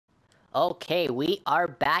Okay, we are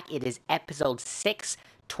back. It is episode 6,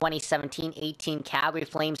 2017-18 Calgary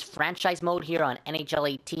Flames franchise mode here on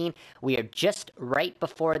NHL 18. We are just right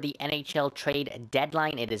before the NHL trade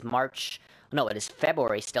deadline. It is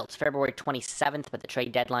February still. It's February 27th, but the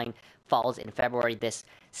trade deadline falls in February this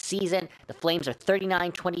season. The Flames are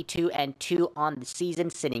 39-22-2 on the season,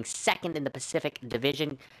 sitting second in the Pacific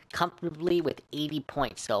Division comfortably with 80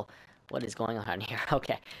 points. So what is going on here?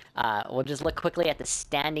 Okay, we'll just look quickly at the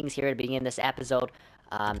standings here to begin this episode.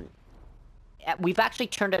 We've actually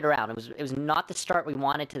turned it around. It was not the start we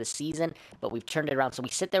wanted to the season, but we've turned it around. So we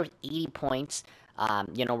sit there with 80 points.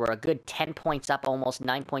 We're a good 10 points up, almost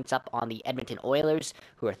 9 points up on the Edmonton Oilers,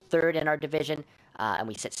 who are third in our division. And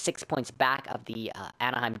we sit 6 points back of the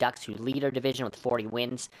Anaheim Ducks, who lead our division with 40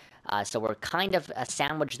 wins. So we're kind of a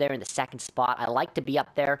sandwich there in the second spot. I like to be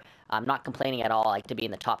up there. I'm not complaining at all. I like to be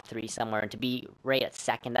in the top 3 somewhere, and to be right at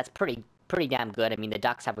second, that's pretty damn good. I mean, the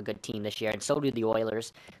Ducks have a good team this year, and so do the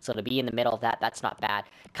Oilers. So to be in the middle of that, that's not bad.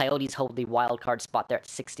 Coyotes hold the wild card spot there at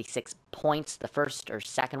 66 points, the first or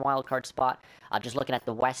second wild card spot. Just looking at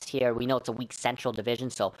the West here, we know it's a weak Central Division,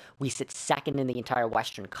 so we sit second in the entire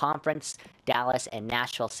Western Conference. Dallas and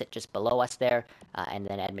Nashville sit just below us there, and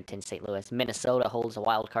then Edmonton, St. Louis. Minnesota holds a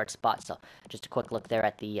wild card spot, so just a quick look there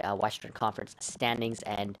at the Western Conference standings,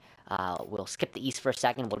 and we'll skip the East for a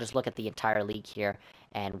second. We'll just look at the entire league here,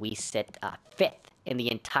 and we sit fifth in the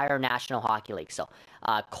entire National Hockey League. So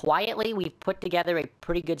quietly, we've put together a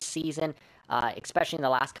pretty good season, especially in the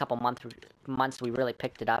last couple months. We really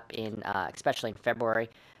picked it up in, especially in February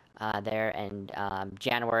there, and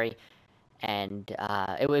January. And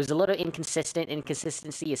it was a little inconsistent.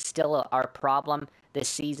 Inconsistency is still our problem this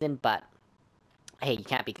season, but hey, you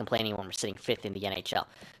can't be complaining when we're sitting fifth in the NHL.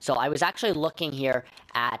 So I was actually looking here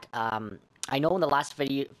at, I know in the last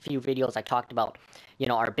few videos I talked about,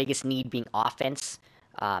 our biggest need being offense.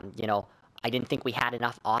 I didn't think we had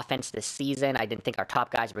enough offense this season. I didn't think our top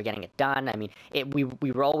guys were getting it done. I mean,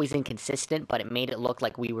 we were always inconsistent, but it made it look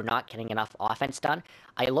like we were not getting enough offense done.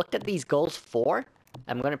 I looked at these goals for.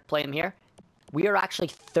 I'm going to play them here. We are actually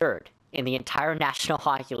third in the entire National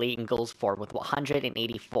Hockey League in goals for with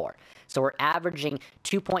 184. So we're averaging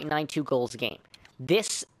 2.92 goals a game.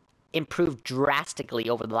 This improved drastically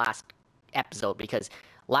over the last episode because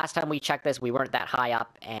last time we checked this, we weren't that high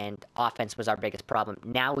up, and offense was our biggest problem.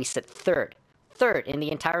 Now we sit third in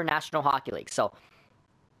the entire National Hockey League. So,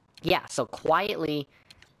 yeah, so quietly,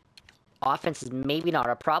 offense is maybe not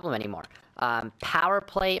a problem anymore. Power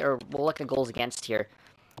play, or we'll look at goals against here.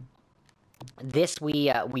 This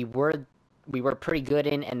we were pretty good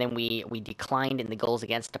in, and then we declined in the goals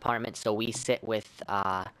against department. So we sit with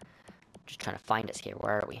just trying to find us here.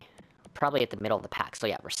 Where are we? Probably at the middle of the pack. So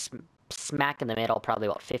yeah, we're smack in the middle, probably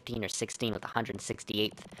about 15 or 16 with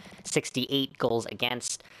 68 goals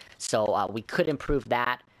against. So we could improve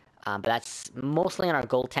that. But that's mostly on our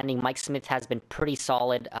goaltending. Mike Smith has been pretty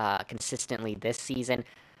solid consistently this season.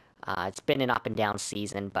 It's been an up and down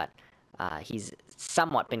season, but he's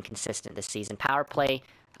somewhat been consistent this season. Power play,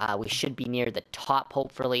 we should be near the top,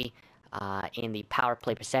 hopefully, in the power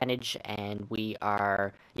play percentage, and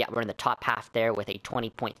we're in the top half there with a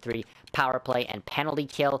 20.3 power play and penalty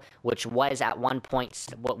kill, which was at one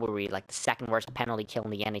point, what were we, like the second worst penalty kill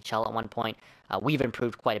in the NHL at one point. We've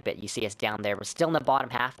improved quite a bit. You see us down there. We're still in the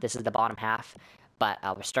bottom half. This is the bottom half, but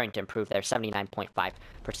we're starting to improve there,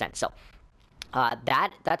 79.5%. So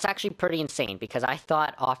that's actually pretty insane because I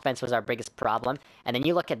thought offense was our biggest problem. And then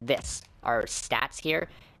you look at this, our stats here,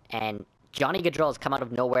 and Johnny Gaudreau has come out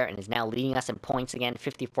of nowhere and is now leading us in points again,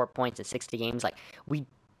 54 points in 60 games.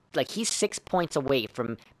 He's 6 points away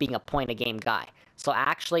from being a point-a-game guy. So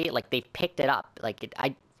actually, they've picked it up.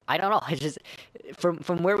 I don't know. It's just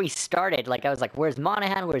from where we started. I was like, where's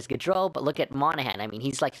Monahan? Where's Gaudreau? But look at Monahan. I mean,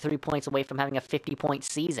 he's 3 points away from having a 50-point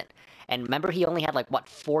season. And remember, he only had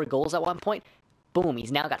 4 goals at one point. Boom,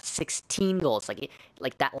 he's now got 16 goals.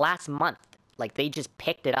 Like that last month. They just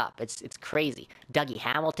picked it up. It's crazy. Dougie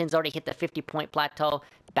Hamilton's already hit the 50-point plateau.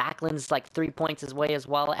 Backlund's 3 points his way as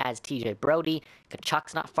well as TJ Brody.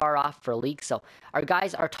 Kachuk's not far off for a league. So our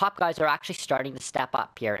top guys are actually starting to step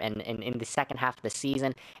up here and in the second half of the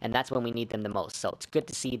season, and that's when we need them the most. So it's good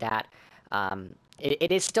to see that.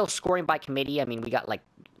 It is still scoring by committee. I mean, we got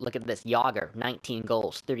look at this. Yager, 19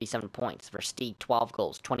 goals, 37 points. Versteeg, 12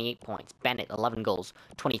 goals, 28 points. Bennett, 11 goals,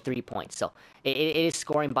 23 points. So it is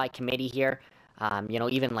scoring by committee here.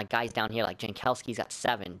 Even guys down here like Jankowski's got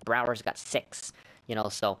 7. Brower's got 6.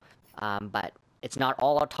 But it's not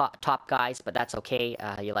all our top guys, but that's okay.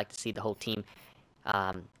 You like to see the whole team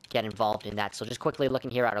get involved in that. So just quickly looking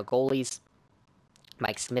here at our goalies.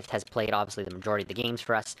 Mike Smith has played obviously the majority of the games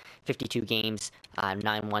for us, 52 games,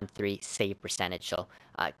 913 save percentage. So,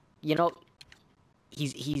 you know,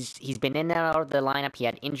 he's been in and out of the lineup. He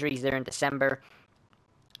had injuries there in December.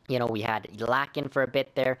 You know, we had Larkin for a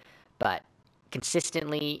bit there, but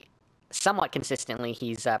consistently, somewhat consistently,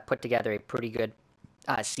 he's put together a pretty good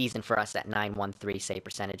season for us at 913 save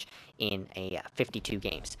percentage in a 52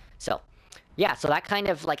 games. So, yeah, so that kind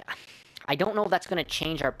of like, I don't know if that's going to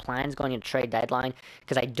change our plans going into trade deadline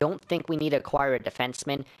because I don't think we need to acquire a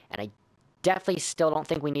defenseman, and I definitely still don't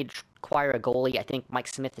think we need to acquire a goalie. I think Mike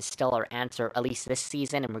Smith is still our answer, at least this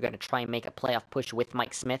season, and we're going to try and make a playoff push with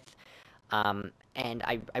Mike Smith. And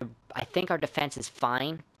I think our defense is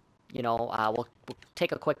fine. You know, we'll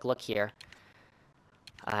take a quick look here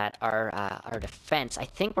at our defense. I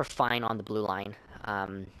think we're fine on the blue line.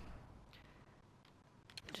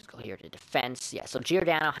 Just go here to defense. Yeah, so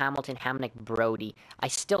Giordano, Hamilton, Hamnick, Brody. I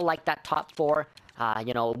still like that top four.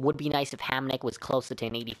 You know, it would be nice if Hamnick was closer to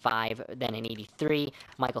an 85 than an 83.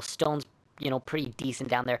 Michael Stone's, you know, pretty decent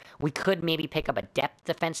down there. We could maybe pick up a depth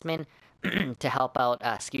defenseman to help out,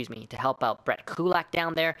 to help out Brett Kulak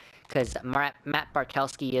down there, because Matt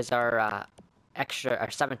Bartelski is our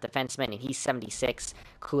seventh defenseman, and he's 76.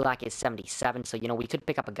 Kulak is 77. So, you know, we could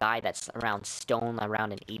pick up a guy that's around Stone,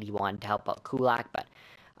 around an 81 to help out Kulak, but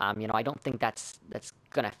you know, I don't think that's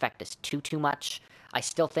going to affect us too much. I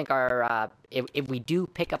still think our if we do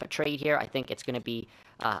pick up a trade here, I think it's going to be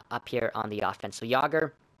up here on the offense. So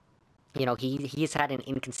Yager, you know, he's had an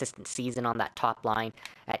inconsistent season on that top line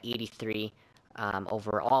at 83.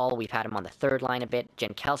 Overall, we've had him on the third line a bit.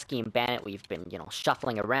 Jankowski and Bennett, we've been, you know,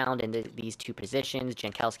 shuffling around in these two positions.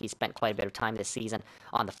 Jankowski spent quite a bit of time this season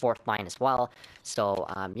on the fourth line as well. So,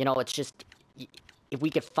 you know, it's just, if we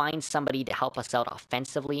could find somebody to help us out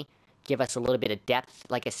offensively, give us a little bit of depth.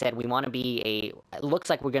 Like I said, we want to be it looks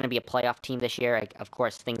like we're going to be a playoff team this year. Of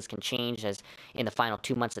course, things can change as in the final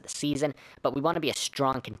 2 months of the season, but we want to be a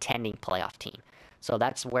strong contending playoff team. So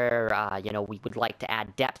that's where, you know, we would like to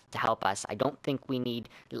add depth to help us. I don't think we need,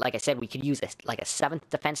 like I said, we could use a seventh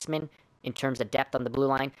defenseman in terms of depth on the blue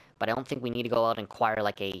line, but I don't think we need to go out and acquire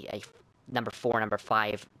like a number 4, number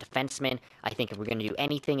 5 defenseman. I think if we're going to do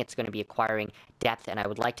anything, it's going to be acquiring depth, and I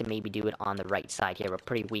would like to maybe do it on the right side here. We're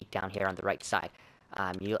pretty weak down here on the right side.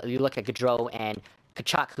 You look at Gaudreau and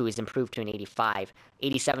Kachuk, who has improved to an 85.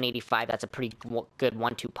 87, 85, that's a pretty good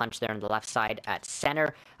 1-2 punch there on the left side. At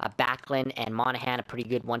center, Backlund and Monahan, a pretty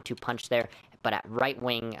good 1-2 punch there. But at right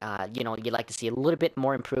wing, you know, you'd like to see a little bit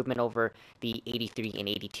more improvement over the 83 and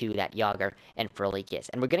 82 that Yager and Frolik is.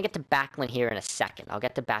 And we're going to get to Backlund here in a second. I'll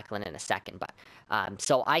get to Backlund in a second. But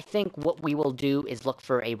so I think what we will do is look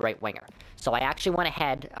for a right winger. So I actually went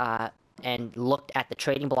ahead and looked at the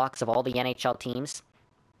trading blocks of all the NHL teams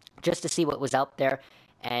just to see what was out there.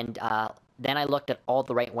 And then I looked at all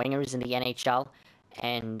the right wingers in the NHL.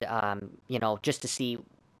 And, you know, just to see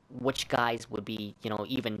which guys would be, you know,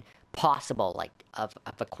 even possible, like, of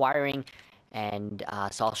acquiring. And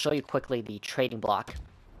so I'll show you quickly the trading block,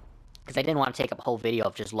 because I didn't want to take up a whole video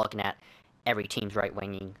of just looking at every team's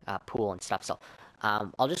right-winging pool and stuff. So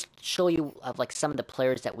I'll just show you of like some of the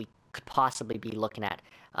players that we could possibly be looking at.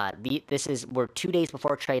 We're 2 days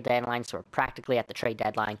before trade deadline, so we're practically at the trade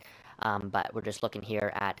deadline, but we're just looking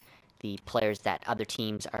here at the players that other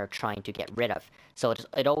teams are trying to get rid of. So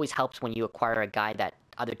it always helps when you acquire a guy that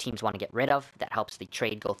other teams want to get rid of. That helps the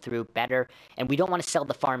trade go through better. And we don't want to sell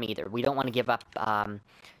the farm either. We don't want to give up,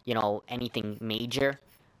 you know, anything major.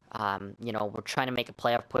 You know, we're trying to make a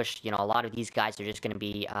playoff push. You know, a lot of these guys are just going to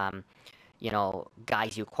be, you know,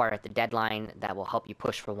 guys you acquire at the deadline that will help you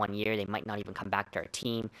push for 1 year. They might not even come back to our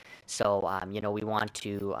team. So, you know, we want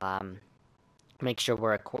to make sure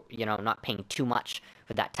we're, you know, not paying too much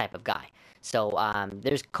for that type of guy. So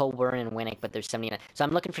there's Coburn and Winnick, but there's 79. So I'm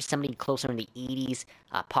looking for somebody closer in the 80s,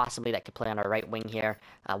 possibly that could play on our right wing here.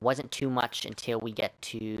 Wasn't too much until we get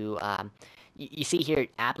to, you see here,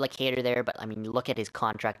 Applicator there, but I mean, look at his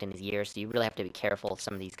contract and his years, so you really have to be careful of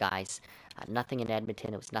some of these guys. Nothing in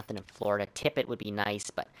Edmonton, it was nothing in Florida. Tippett would be nice,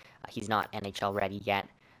 but he's not NHL ready yet.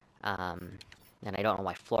 And I don't know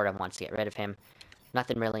why Florida wants to get rid of him.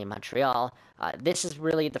 Nothing really in Montreal. This is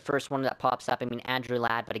really the first one that pops up. I mean, Andrew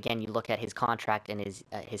Ladd, but again, you look at his contract and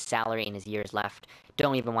his salary and his years left.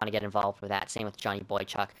 Don't even want to get involved with that. Same with Johnny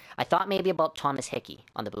Boychuk. I thought maybe about Thomas Hickey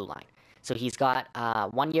on the blue line. So he's got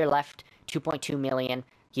 1 year left, $2.2 million.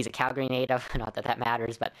 He's a Calgary native. Not that that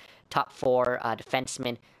matters, but top 4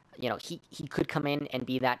 defenseman. You know, he could come in and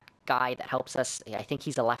be that guy that helps us. I think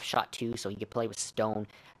he's a left shot too, so he could play with Stone,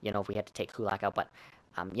 you know, if we had to take Kulak out. But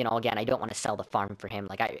you know, again, I don't want to sell the farm for him.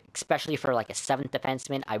 Like, especially for like a 7th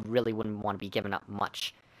defenseman, I really wouldn't want to be giving up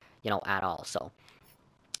much, you know, at all. So,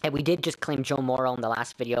 And we did just claim Joe Morrow in the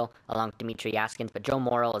last video along with Dmitry Yaskins, but Joe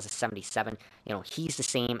Morrow is a 77. He's the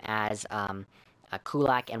same as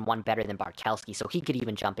Kulak and one better than Bartkowski, so he could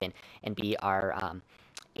even jump in and be our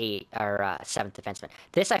seventh defenseman.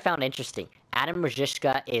 This I found interesting. Adam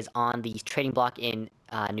Ruzicka is on the trading block in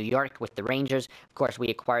New York with the Rangers. Of course, we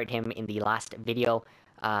acquired him in the last video.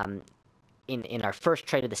 In our first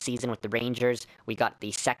trade of the season with the Rangers, we got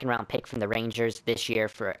the second-round pick from the Rangers this year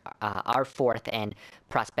for our fourth and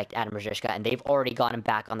prospect Adam Ruzicka, and they've already got him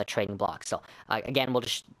back on the trading block. So again, we'll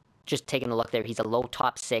just taking a look there. He's a low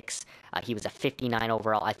top six. He was a 59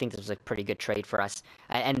 overall. I think this was a pretty good trade for us.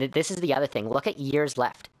 And this is the other thing. Look at years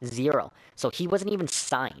left. 0. So he wasn't even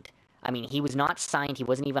signed. I mean, he was not signed. He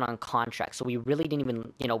wasn't even on contract. So we really didn't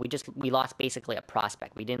even, we lost basically a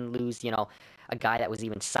prospect. We didn't lose, a guy that was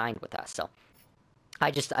even signed with us. So I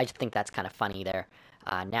just think that's kind of funny there.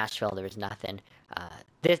 Nashville, there was nothing.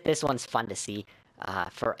 This one's fun to see.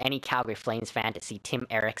 For any Calgary Flames fan to see Tim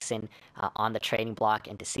Eriksson on the trading block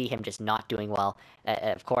and to see him just not doing well.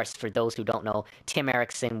 Of course, for those who don't know, Tim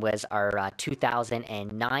Eriksson was our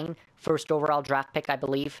 2009 first overall draft pick, I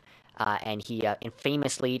believe. And he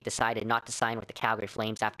famously decided not to sign with the Calgary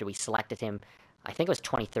Flames after we selected him. I think it was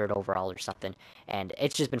 23rd overall or something. And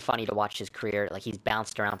it's just been funny to watch his career. Like, he's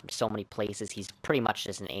bounced around from so many places. He's pretty much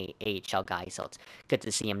just an AHL guy. So it's good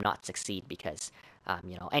to see him not succeed because,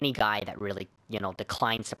 any guy that really,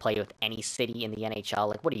 declines to play with any city in the NHL,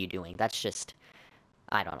 like, what are you doing? That's just,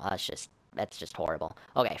 I don't know. That's just horrible.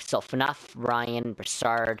 Okay, so Phaneuf, Ryan,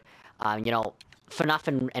 Brassard, Phaneuf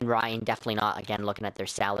and Ryan, definitely not, again, looking at their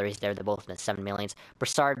salaries there. They're both in the 7 millions.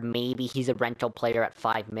 Brassard, maybe he's a rental player at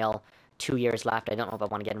 5 mil. 2 years left. I don't know if I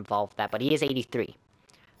want to get involved with that, but he is 83.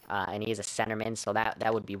 And he is a centerman, so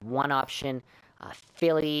that would be one option.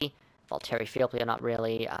 Philly, Valtteri Filppula, not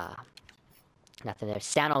really. Nothing there.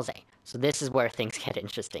 San Jose. So this is where things get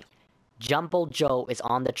interesting. Jumbo Joe is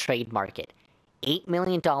on the trade market. $8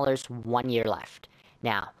 million, 1 year left.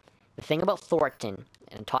 Now, the thing about Thornton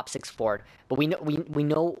and top six forward, but we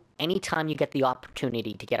know anytime you get the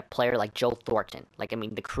opportunity to get a player like Joe Thornton,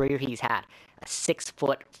 the career he's had, a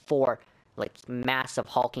 6'4", massive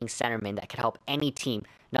hulking centerman that could help any team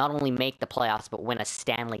not only make the playoffs but win a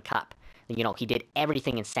Stanley Cup. He did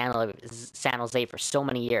everything in San Jose for so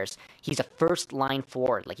many years. He's a first-line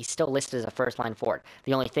forward. He's still listed as a first-line forward.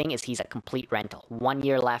 The only thing is he's a complete rental. 1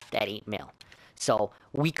 year left at 8 mil. So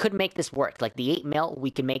we could make this work. The 8 mil, we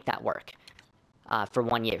could make that work. For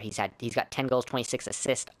 1 year, he's got 10 goals, 26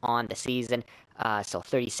 assists on the season. So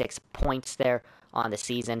 36 points there on the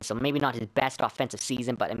season. So maybe not his best offensive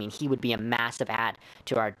season, but he would be a massive add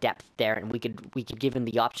to our depth there, and we could give him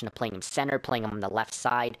the option of playing him center, playing him on the left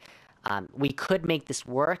side. We could make this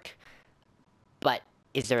work, but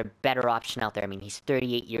is there a better option out there? He's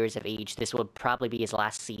 38 years of age. This would probably be his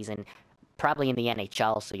last season, probably in the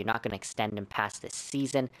NHL, so you're not going to extend him past this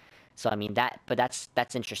season. So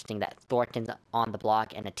that's interesting that Thornton's on the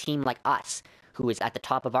block, and a team like us, who is at the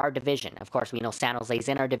top of our division. Of course, we know San Jose's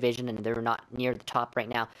in our division, and they're not near the top right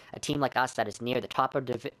now. A team like us that is near the top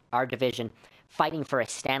of our division, fighting for a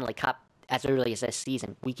Stanley Cup as early as this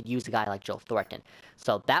season, we could use a guy like Joe Thornton.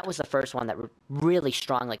 So that was the first one that really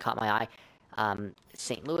strongly caught my eye.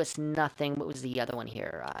 St. Louis, nothing. What was the other one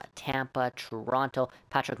here? Tampa, Toronto.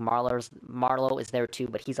 Patrick Marleau is there too,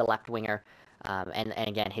 but he's a left winger. And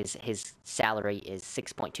again, his salary is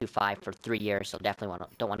 6.25 for 3 years, so definitely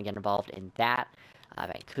don't want to get involved in that.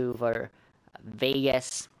 Vancouver,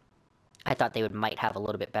 Vegas. I thought they might have a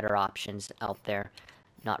little bit better options out there.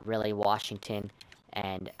 Not really. Washington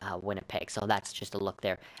and Winnipeg. So that's just a look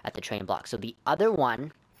there at the train block. So the other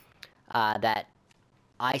one that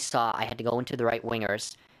I saw, I had to go into the right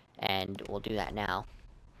wingers, and we'll do that now.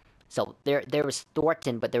 So there was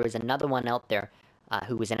Thornton, but there was another one out there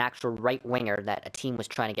who was an actual right winger that a team was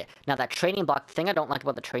trying to get. Now, that trading block, the thing I don't like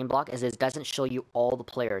about the trading block is it doesn't show you all the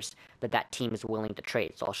players that team is willing to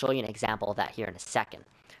trade. So I'll show you an example of that here in a second.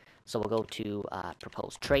 So we'll go to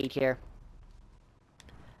proposed trade here.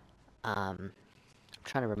 I'm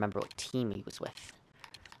trying to remember what team he was with.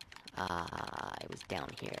 It was down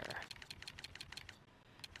here.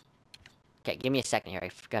 Okay, give me a second here.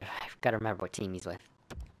 I've got to remember what team he's with.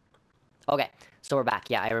 Okay, so we're back.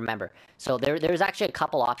 Yeah, I remember. So there's actually a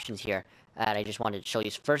couple options here that I just wanted to show you.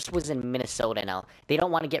 First was in Minnesota. Now, they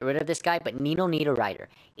don't want to get rid of this guy, but Nino Niederreiter,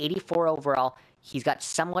 84 overall. He's got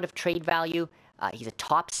somewhat of trade value. He's a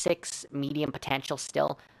top 6 medium potential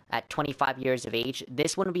still at 25 years of age.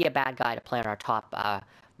 This wouldn't be a bad guy to play on our top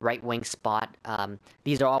right wing spot.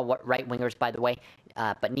 These are all right wingers, by the way.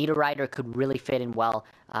 But Niederreiter could really fit in well.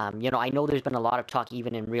 I know there's been a lot of talk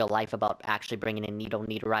even in real life about actually bringing in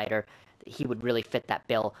Niederreiter. he would really fit that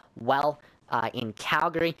bill well in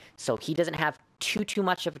Calgary. So he doesn't have too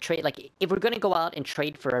much of a trade. Like, if we're going to go out and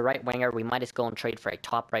trade for a right winger, we might as go and trade for a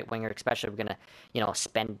top right winger, especially if we're going to,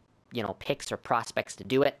 spend, picks or prospects to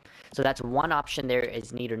do it. So that's one option there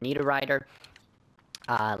is Niederreiter.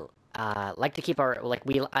 Like to keep I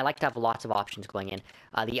like to have lots of options going in.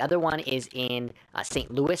 The other one is in St.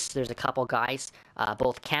 Louis. There's a couple guys,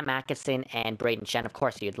 both Cam Atkinson and Braden Shen. Of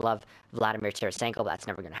course, you'd love Vladimir Tarasenko, but that's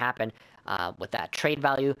never going to happen with that trade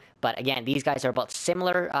value. But again, these guys are about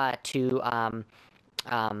similar to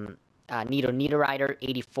Niederreiter,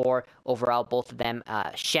 84 overall, both of them.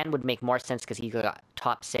 Shen would make more sense because he's got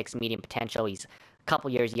top 6 medium potential. He's a couple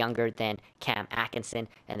years younger than Cam Atkinson,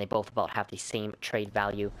 and they both about have the same trade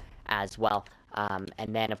value as well.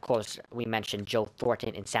 And then, of course, we mentioned Joe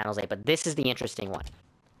Thornton in San Jose, but this is the interesting one.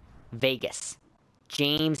 Vegas.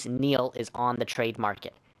 James Neal is on the trade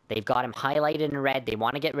market. They've got him highlighted in red. They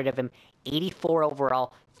want to get rid of him. 84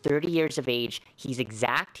 overall, 30 years of age. He's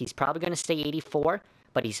exact. He's probably going to stay 84,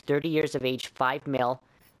 but he's 30 years of age, $5 million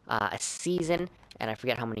a season, and I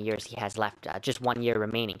forget how many years he has left. Just 1 year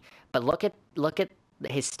remaining. But look at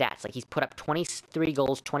his stats. Like, he's put up 23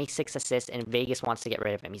 goals, 26 assists, and Vegas wants to get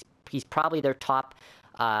rid of him. He's probably their top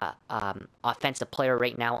offensive player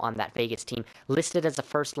right now on that Vegas team. Listed as a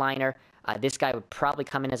first liner. This guy would probably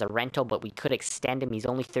come in as a rental, but we could extend him. He's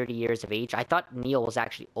only 30 years of age. I thought Neal was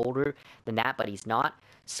actually older than that, but he's not.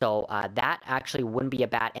 So that actually wouldn't be a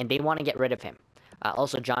bad, and they want to get rid of him.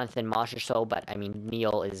 Also Jonathan Marchessault, but I mean,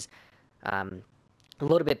 Neal is a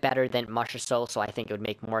little bit better than Marchessault, so I think it would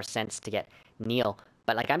make more sense to get Neal.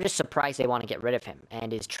 But, like, I'm just surprised they want to get rid of him.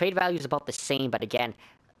 And his trade value is about the same, but again,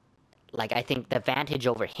 like, I think the advantage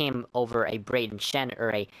over him, over a Braden Shen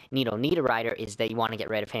or a Niederreiter, is that you want to get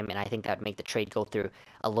rid of him, and I think that would make the trade go through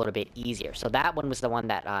a little bit easier. So that one was the one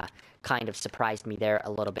that kind of surprised me there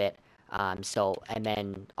a little bit. And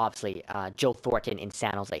then, obviously, Joe Thornton in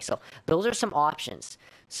San Jose. So those are some options.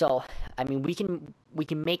 So, I mean, we can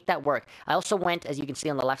make that work. I also went, as you can see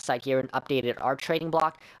on the left side here, and updated our trading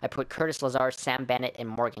block. I put Curtis Lazar, Sam Bennett, and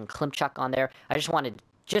Morgan Klimchuk on there. I just wanted,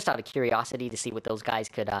 just out of curiosity, to see what those guys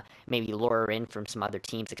could maybe lure in from some other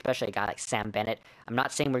teams, especially a guy like Sam Bennett. I'm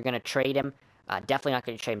not saying we're going to trade him. Definitely not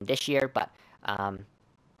going to trade him this year, but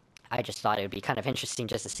I just thought it would be kind of interesting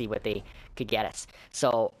just to see what they could get us.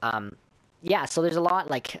 So, yeah, so there's a lot,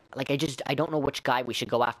 I don't know which guy we should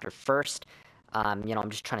go after first. I'm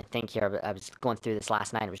just trying to think here. I was going through this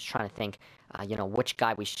last night. I was trying to think, which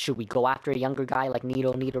guy should we go after? A younger guy like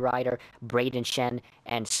Niederreiter, Braden Shen,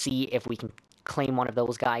 and see if we can claim one of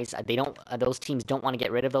those guys. Those teams don't want to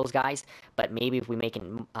get rid of those guys, but maybe if we make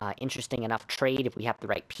an interesting enough trade, if we have the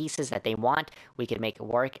right pieces that they want, we could make it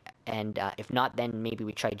work. And if not, then maybe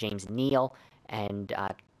we try James Neal and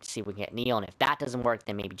see if we can get Neal. And if that doesn't work,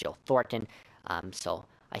 then maybe Joe Thornton. So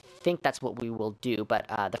I think that's what we will do. But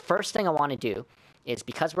the first thing I want to do is,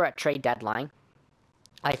 because we're at trade deadline,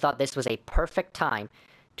 I thought this was a perfect time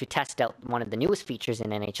to test out one of the newest features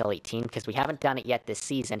in NHL 18, because we haven't done it yet this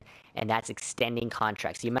season, and that's extending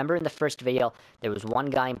contracts. You remember in the first video, there was one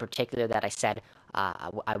guy in particular that I said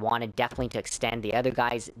I wanted definitely to extend. The other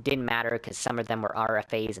guys didn't matter because some of them were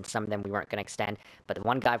RFAs and some of them we weren't going to extend. But the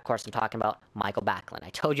one guy, of course, I'm talking about, Michael Backlund. I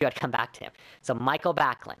told you I'd come back to him. So Michael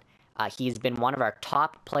Backlund. He's been one of our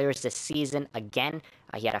top players this season. Again,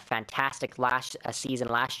 he had a fantastic season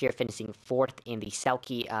last year, finishing 4th in the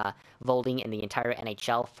Selke voting in the entire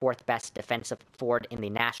NHL, 4th best defensive forward in the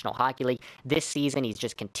National Hockey League. This season, he's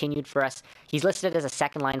just continued for us. He's listed as a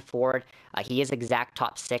second-line forward. He is exact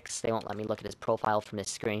top 6. They won't let me look at his profile from this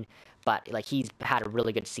screen. But he's had a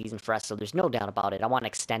really good season for us, so there's no doubt about it. I want to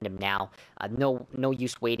extend him now. No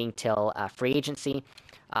use waiting till free agency.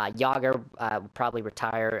 Yager will probably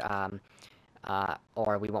retire,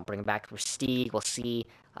 or we won't bring him back. Stieg, we'll see.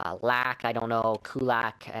 Lack, I don't know.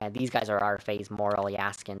 Kulak, these guys are RFAs. Morrell,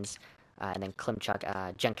 Yaskins, and then Klimchuk.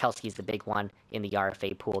 Jankowski's the big one in the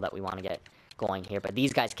RFA pool that we want to get going here. But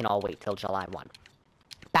these guys can all wait till July 1.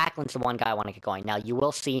 Backlund's the one guy I want to get going. Now, you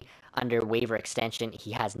will see under waiver extension,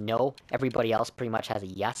 he has no. Everybody else pretty much has a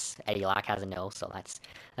yes. Eddie Lack has a no, so that's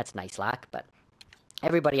nice, Lack. But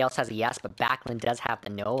everybody else has a yes, but Backlund does have the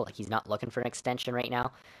no. He's not looking for an extension right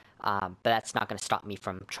now. But that's not going to stop me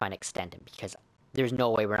from trying to extend him, because there's no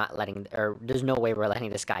way we're letting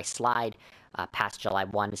this guy slide past July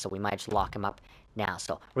 1, so we might just lock him up now.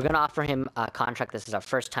 So we're going to offer him a contract. This is our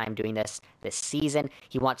first time doing this season.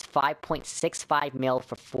 He wants $5.65 million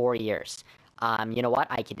for 4 years. You know what?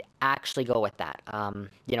 I could actually go with that.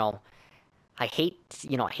 I hate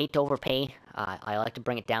to overpay. I like to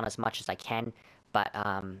bring it down as much as I can, but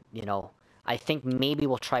I think maybe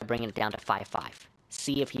we'll try bringing it down to 5.5.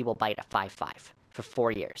 see if he will bite a 5-5 for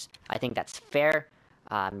 4 years. I think that's fair.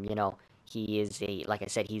 He is like I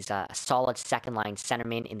said, he's a solid second-line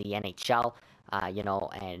centerman in the NHL.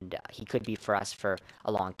 And he could be for us for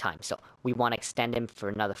a long time. So we want to extend him for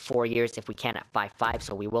another 4 years if we can at 5-5.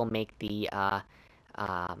 So we will make the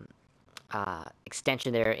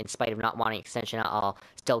extension there. In spite of not wanting extension, I'll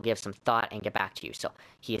still give some thought and get back to you. So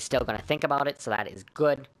he is still going to think about it. So that is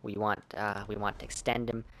good. We want to extend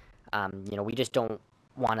him. We just don't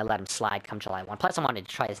want to let him slide come July 1. Plus, I wanted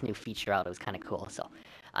to try this new feature out. It was kind of cool. So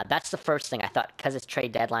that's the first thing I thought. Because it's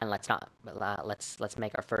trade deadline, let's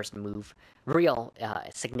make our first move, real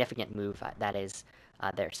significant move that is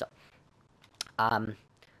there.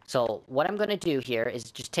 So what I'm going to do here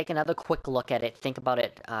is just take another quick look at it, think about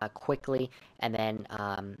it quickly, and then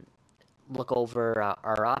look over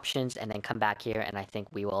our options, and then come back here, and I think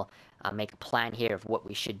we will make a plan here of what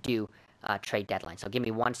we should do trade deadline. So give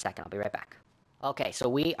me 1 second. I'll be right back. Okay, so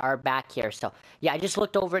we are back here. So yeah, I just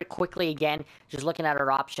looked over it quickly again, just looking at our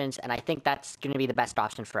options, and I think that's going to be the best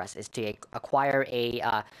option for us, is to acquire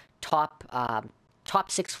a top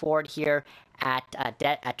 6 forward here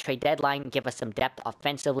at trade deadline, give us some depth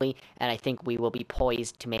offensively, and I think we will be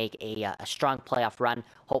poised to make a strong playoff run.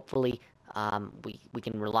 Hopefully, we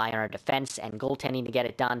can rely on our defense and goaltending to get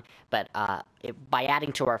it done, but by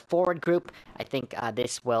adding to our forward group, I think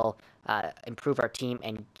this will improve our team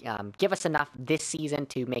and give us enough this season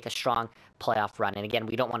to make a strong playoff run. And again,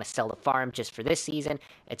 we don't want to sell the farm just for this season.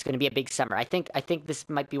 It's going to be a big summer. I think this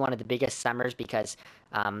might be one of the biggest summers because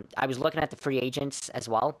I was looking at the free agents as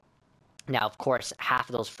well. Now, of course, half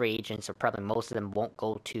of those free agents, or probably most of them, won't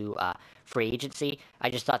go to free agency. I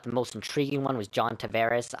just thought the most intriguing one was John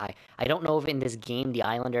Tavares. I don't know if in this game the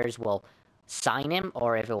Islanders will sign him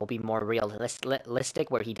or if it will be more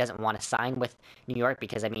realistic where he doesn't want to sign with New York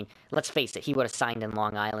because, I mean, let's face it, he would have signed in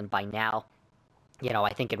Long Island by now.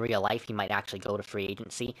 I think in real life he might actually go to free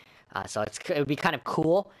agency. So it would be kind of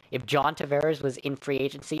cool if John Tavares was in free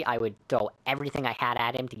agency. I would throw everything I had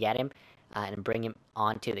at him to get him. And bring him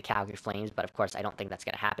onto the Calgary Flames, but of course I don't think that's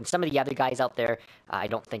going to happen. Some of the other guys out there, I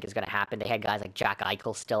don't think is going to happen. They had guys like Jack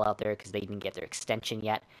Eichel still out there because they didn't get their extension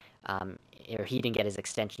yet, or he didn't get his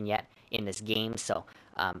extension yet in this game. So,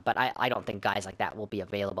 but I don't think guys like that will be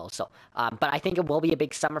available. So, but I think it will be a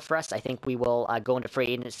big summer for us. I think we will go into free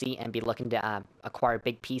agency and be looking to acquire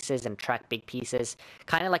big pieces and track big pieces,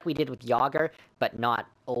 kind of like we did with Yager, but not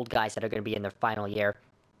old guys that are going to be in their final year.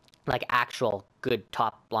 Like actual good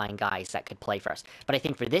top line guys that could play for us. But I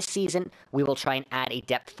think for this season, we will try and add a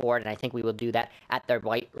depth forward, and I think we will do that at the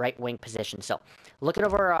right wing position. So looking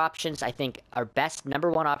over our options, I think our best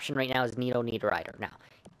number one option right now is Nino Niederreiter. Now,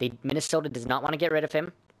 Minnesota does not want to get rid of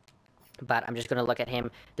him, but I'm just going to look at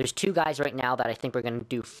him. There's 2 guys right now that I think we're going to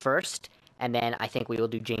do first, and then I think we will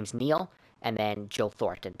do James Neal and then Joe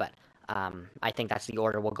Thornton. But I think that's the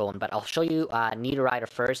order we'll go in. But I'll show you Niederreiter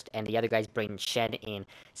first, and the other guy's Braden Shed in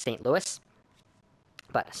St. Louis.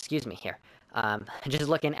 But excuse me here. Just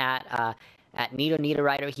looking at Nino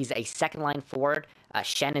Niederreiter, he's a second-line forward.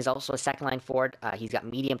 Shen is also a second-line forward. He's got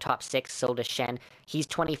medium top 6, so does Shen. He's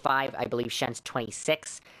 25. I believe Shen's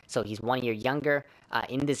 26, so he's 1 year younger.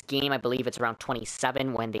 In this game, I believe it's around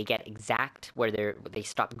 27 when they get exact, where they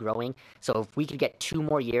stop growing. So if we could get 2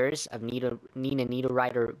 more years of Nino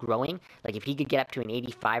Niederreiter growing, like if he could get up to an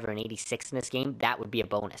 85 or an 86 in this game, that would be a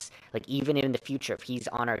bonus. Like even in the future, if he's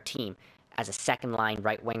on our team, as a second-line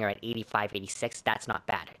right winger at 85, 86, that's not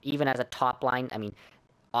bad. Even as a top line, I mean,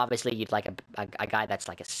 obviously you'd like a guy that's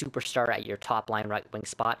like a superstar at your top line right wing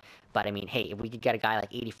spot. But I mean, hey, if we could get a guy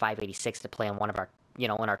like 85, 86 to play on one of our, in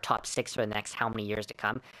our top 6 for the next how many years to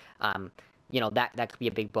come, that could be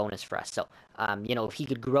a big bonus for us. So, if he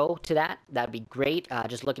could grow to that, that'd be great.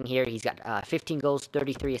 Just looking here, he's got 15 goals,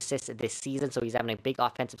 33 assists this season, so he's having a big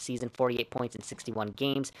offensive season, 48 points in 61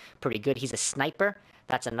 games. Pretty good. He's a sniper.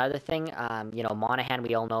 That's another thing. Monahan,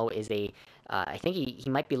 we all know, is I think he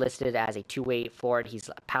might be listed as a two-way forward. He's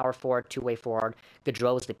a power forward, two-way forward.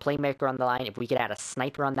 Gaudreau is the playmaker on the line. If we could add a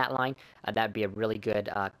sniper on that line, that would be a really good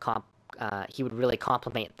comp. He would really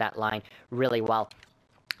complement that line really well.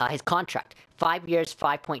 His contract, 5 years,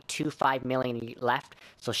 $5.25 million left.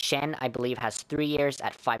 So Shen, I believe, has 3 years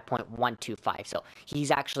at $5.125. So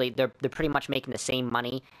he's actually, they're pretty much making the same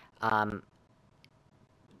money.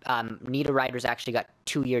 Niederreiter's actually got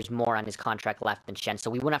 2 years more on his contract left than Shen, so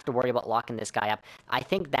we wouldn't have to worry about locking this guy up. I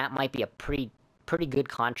think that might be a pretty good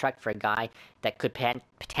contract for a guy that could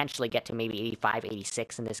potentially get to maybe 85,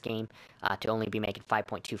 86 in this game to only be making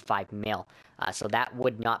 $5.25 mil. So that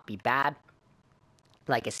would not be bad.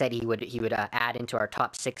 Like I said, he would add into our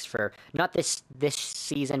top six for not this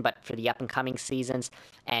season, but for the up and coming seasons,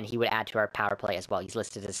 and he would add to our power play as well. He's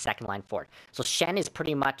listed as second line forward. So Shen is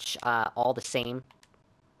pretty much all the same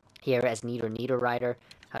here as Niederreiter.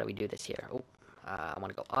 How do we do this here? Oh, I want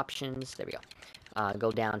to go options. There we go.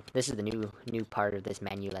 Go down. This is the new part of this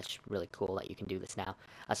menu. That's really cool that you can do this now.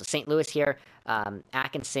 So St. Louis here,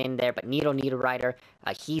 Atkinson there, but Niederreiter,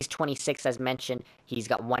 he's 26 as mentioned. He's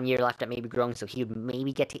got 1 year left at maybe growing, so he would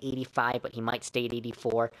maybe get to 85, but he might stay at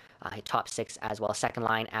 84. Top six as well, second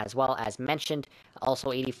line as well as mentioned,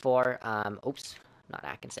 also 84. Oops, not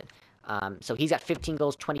Atkinson. So he's got 15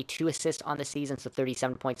 goals, 22 assists on the season, so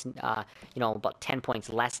 37 points, about 10 points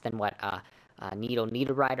less than what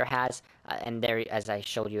Niederreiter has. And there, as I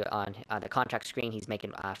showed you on the contract screen, he's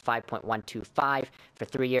making 5.125 for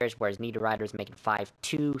 3 years, whereas Niederreiter is making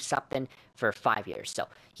 5.2 something for 5 years. So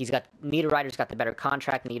Niederreiter's got the better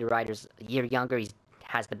contract. Niederreiter's a year younger. He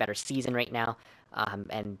has the better season right now.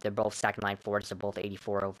 And they're both second line forwards. They're both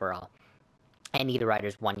 84 overall. And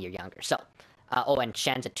Niederreiter's 1 year younger. So, and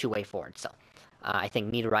Shen's a two-way forward. So I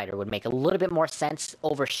think Niederreiter would make a little bit more sense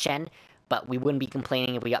over Shen, but we wouldn't be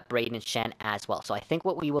complaining if we got Braden Shen as well. So I think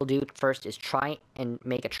what we will do first is try and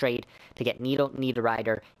make a trade to get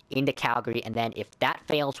Niederreiter into Calgary, and then if that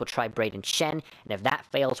fails, we'll try Braden Shen, and if that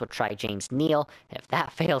fails, we'll try James Neal, and if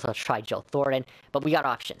that fails, we'll try Joe Thornton. But we got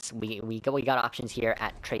options. We got options here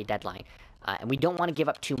at trade deadline. And we don't want to give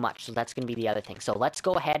up too much, so that's going to be the other thing. So let's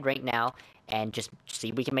go ahead right now and just see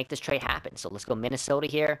if we can make this trade happen. So let's go Minnesota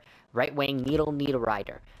here, right wing,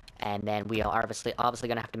 Niederreiter. And then we are obviously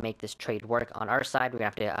going to have to make this trade work on our side. We're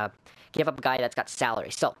going to have to give up a guy that's got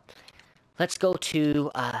salary. So let's go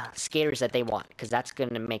to skaters that they want, because that's going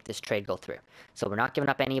to make this trade go through. So we're not giving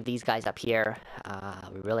up any of these guys up here.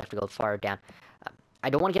 We really have to go far down. I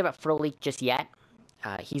don't want to give up Frolik just yet.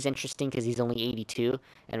 He's interesting because he's only 82,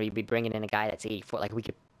 and we'd be bringing in a guy that's 84. Like, we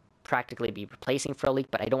could practically be replacing Frolik,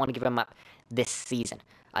 but I don't want to give him up this season.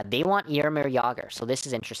 They want Jaromir Jagr, so this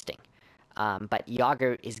is interesting. But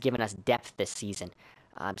Jagr is giving us depth this season.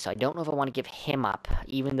 So I don't know if I want to give him up,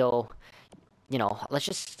 even though, let's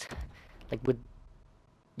just,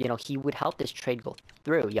 he would help this trade go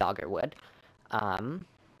through, Jagr would.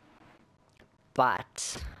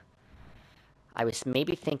 But I was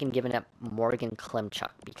maybe thinking giving up Morgan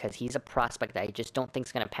Klimchuk, because he's a prospect that I just don't think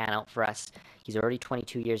is going to pan out for us. He's already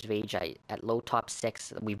 22 years of age at low top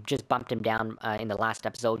six. We've just bumped him down in the last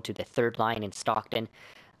episode to the third line in Stockton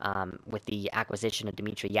with the acquisition of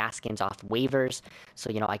Dmitry Yaskins off waivers. So,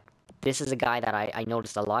 this is a guy that I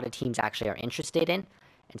noticed a lot of teams actually are interested in,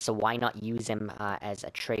 and so why not use him as a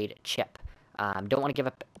trade chip? Don't want to give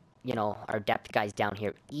up, our depth guys down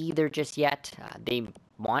here either just yet. They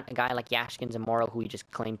want a guy like Yaskins and Morrow, who we just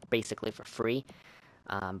claimed basically for free.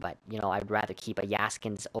 But, I'd rather keep a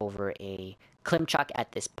Yaskins over a Klimchuk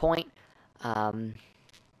at this point.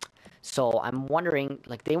 So I'm wondering,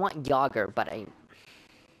 they want Jagr, but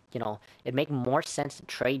it'd make more sense to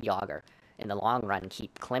trade Jagr in the long run and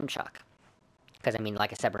keep Klimchuk. Because,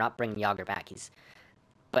 like I said, we're not bringing Jagr back.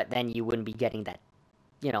 But then you wouldn't be getting that,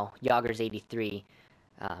 Jagr's 83,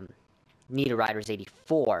 Niederreiter's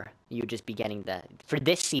 84, you would just be getting for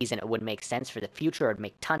this season, it would make sense. For the future, it would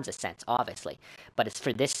make tons of sense, obviously. But it's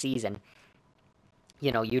for this season,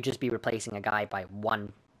 you'd just be replacing a guy by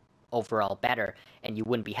one overall better, and you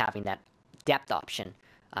wouldn't be having that depth option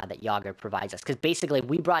that Jagr provides us. Because basically,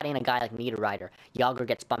 we brought in a guy like Niederreiter, Jagr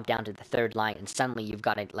gets bumped down to the third line, and suddenly you've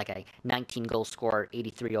got a 19-goal scorer,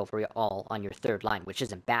 83 overall on your third line, which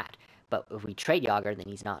isn't bad. But if we trade Jagr, then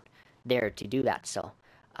he's not there to do that, so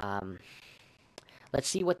let's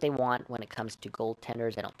see what they want when it comes to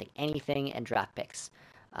goaltenders. I don't think anything, and draft picks.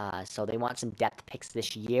 So they want some depth picks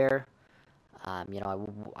this year.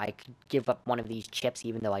 I could give up one of these chips,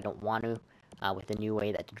 even though I don't want to, with the new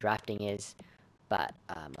way that the drafting is. But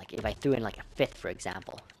if I threw in a fifth, for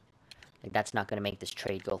example, that's not going to make this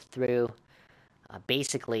trade go through.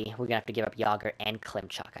 Basically, we're gonna have to give up Jagr and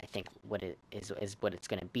Klimchuk. I think what it is what it's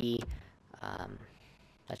gonna be.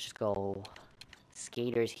 Let's just go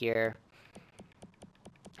skaters here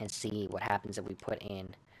and see what happens if we put in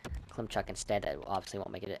Klimchuk instead. That obviously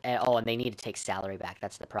won't make it. And they need to take salary back.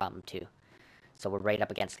 That's the problem too. So we're right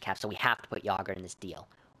up against the cap. So we have to put Jagr in this deal,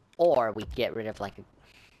 or we get rid of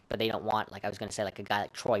but they don't want I was gonna say a guy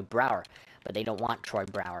like Troy Brouwer, but they don't want Troy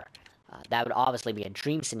Brouwer. That would obviously be a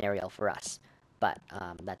dream scenario for us, but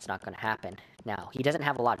that's not going to happen. Now, he doesn't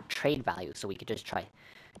have a lot of trade value, so we could just try,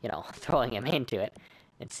 throwing him into it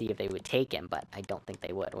and see if they would take him, but I don't think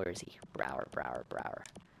they would. Where is he? Brouwer.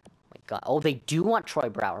 My God. Oh, they do want Troy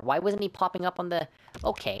Brouwer. Why wasn't he popping up on the...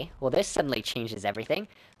 Okay, well, this suddenly changes everything,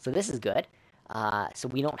 so this is good. So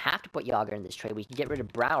we don't have to put Yager in this trade. We can get rid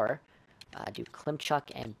of Brouwer, do Klimchuk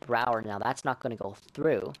and Brouwer. Now, that's not going to go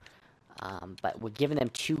through. But we're giving them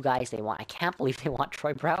 2 guys they want. I can't believe they want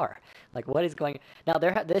Troy Brouwer. Like, what is going... Now,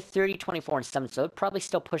 they're 30, 24, and 7, so they're probably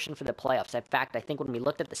still pushing for the playoffs. In fact, I think when we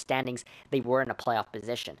looked at the standings, they were in a playoff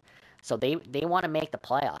position. So they want to make the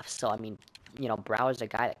playoffs. So, I mean, you know, Brouwer's a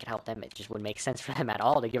guy that could help them. It just wouldn't make sense for them at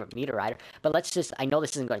all to give up Meter Rider. But let's just... I know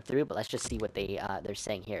this isn't going through, but let's just see what they're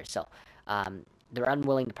saying here. So, they're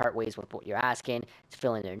unwilling to part ways with what you're asking to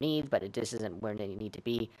fill in their needs, but it just isn't where they need to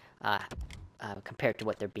be. Compared to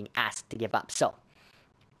what they're being asked to give up. So,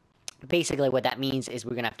 basically what that means is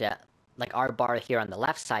we're going to have to, like, our bar here on the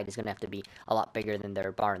left side is going to have to be a lot bigger than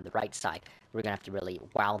their bar on the right side. We're going to have to really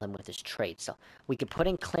wow them with this trade. So, we could put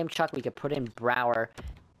in Klimchuk, we could put in Brouwer,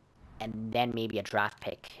 and then maybe a draft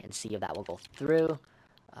pick and see if that will go through.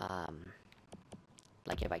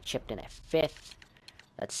 Like, if I chipped in a 5th,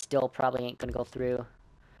 that still probably ain't going to go through.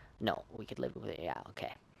 No, we could live with it. Yeah,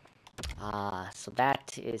 okay. So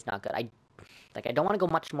that is not good. I don't want to go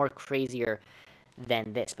much more crazier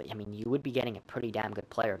than this, but, I mean, you would be getting a pretty damn good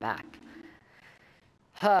player back.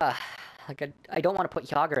 Like, I don't want to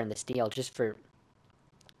put Yager in this deal just for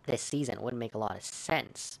this season. It wouldn't make a lot of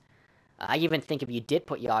sense. I even think if you did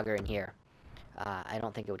put Yager in here, I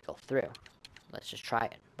don't think it would go through. Let's just try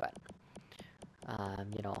it, but,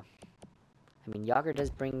 you know, I mean, Yager does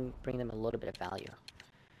bring them a little bit of value.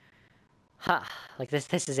 Like,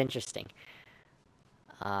 this is interesting.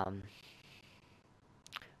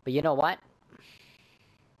 But you know what?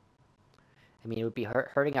 I mean, it would be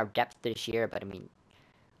hurting our depth this year, but I mean,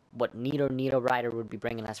 what Nito Rider would be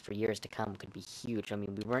bringing us for years to come could be huge. I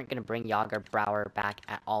mean, we weren't going to bring Yager Brouwer back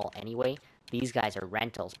at all anyway. These guys are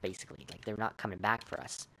rentals, basically. Like, they're not coming back for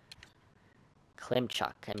us.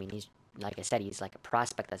 Klimchuk, I mean, he's, like I said, he's like a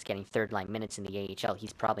prospect that's getting third-line minutes in the AHL.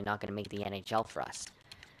 He's probably not going to make the NHL for us.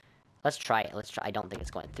 Let's try it. Let's try. I don't think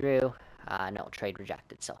it's going through. No, trade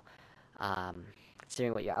rejected. So,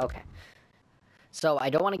 considering what you... Okay. So, I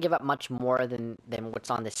don't want to give up much more than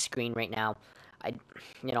what's on the screen right now. I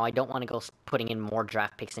don't want to go putting in more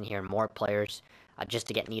draft picks in here, more players, just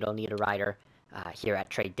to get Nito Rider here at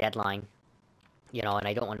trade deadline. You know, and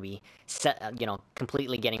I don't want to be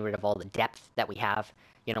completely getting rid of all the depth that we have.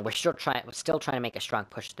 You know, we're still trying to make a strong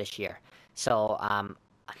push this year. So,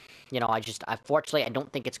 unfortunately, I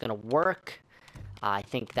don't think it's going to work. I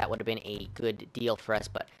think that would have been a good deal for us,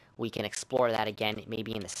 but we can explore that again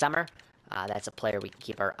maybe in the summer. That's a player we can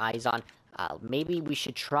keep our eyes on. Maybe we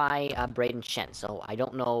should try Braden Shen. So I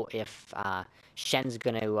don't know if Shen's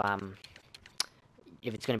going to,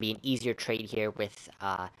 if it's going to be an easier trade here with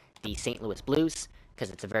the St. Louis Blues,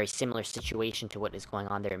 because it's a very similar situation to what is going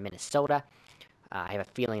on there in Minnesota. I have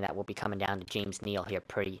a feeling that we'll be coming down to James Neal here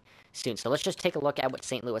pretty soon. So let's just take a look at what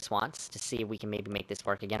St. Louis wants to see if we can maybe make this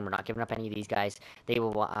work again. We're not giving up any of these guys. They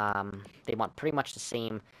will. They want pretty much the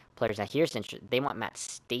same players. Now here's interesting. They want Matt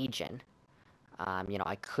Stajan.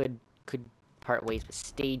 I could part ways with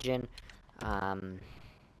Stajan.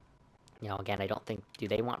 Again, I don't think... Do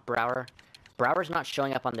they want Brouwer? Brouwer's not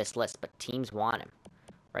showing up on this list, but teams want him.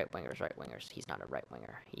 Right wingers. He's not a right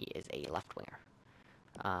winger. He is a left winger.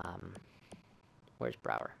 Where's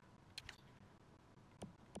Brouwer?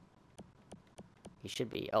 He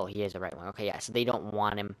should be... Oh, he is a right winger. Okay, yeah, so they don't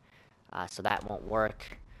want him. So that won't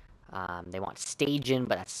work. They want Stajan,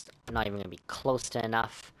 but that's not even going to be close to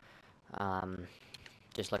enough.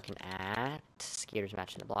 Just looking at skaters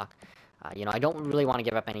matching the block. I don't really want to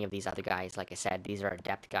give up any of these other guys. Like I said, these are our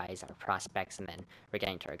depth guys, our prospects, and then we're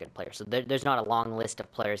getting to our good players. So there's not a long list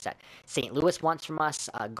of players that St. Louis wants from us.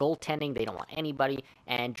 Goaltending, they don't want anybody.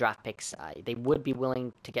 And draft picks, they would be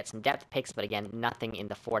willing to get some depth picks, but again, nothing in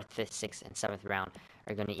the 4th, 5th, 6th, and 7th round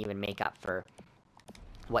are going to even make up for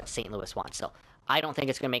what St. Louis wants. So I don't think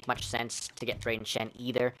it's going to make much sense to get Braden Shen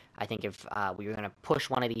either. I think if we were going to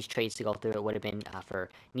push one of these trades to go through, it would have been for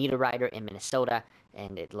Nito Rider in Minnesota,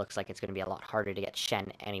 and it looks like it's going to be a lot harder to get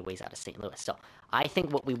Shen anyways out of St. Louis. So I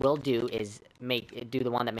think what we will do is do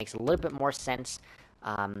the one that makes a little bit more sense,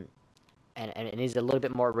 and it is a little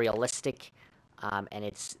bit more realistic, and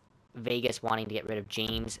it's Vegas wanting to get rid of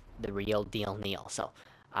James, the real deal Neal. So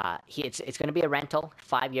it's going to be a rental,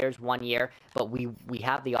 5 years, 1 year, but we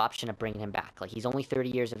have the option of bringing him back. Like, he's only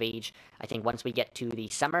 30 years of age. I think once we get to the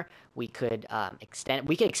summer, we could extend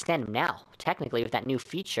him now. Technically, with that new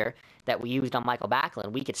feature that we used on Michael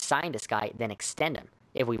Backlund, we could sign this guy, then extend him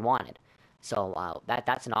if we wanted. So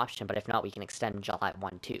that's an option, but if not, we can extend him July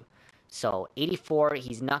 1 too. So 84,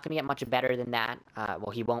 he's not going to get much better than that.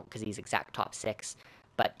 Well, he won't, because he's exact top 6.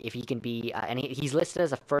 But if he can be, and he's listed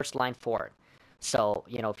as a first-line forward. So,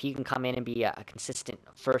 if he can come in and be a consistent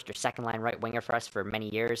first or second line right winger for us for many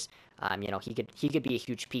years, he could be a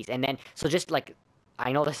huge piece. And then, so just like,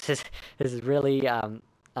 I know this is really a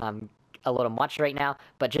little much right now,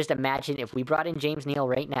 but just imagine if we brought in James Neal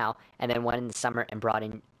right now, and then went in the summer and brought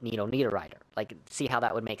in Nito Niederreiter. Like, see how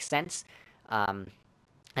that would make sense.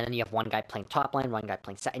 And then you have one guy playing top line, one guy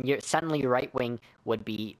playing second. Suddenly your right wing would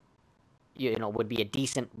be would be a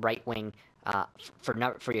decent right wing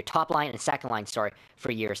for your top line and second line, sorry,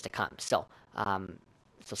 for years to come. So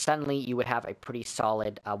suddenly you would have a pretty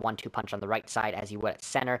solid 1-2 punch on the right side as you would at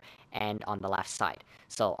center and on the left side.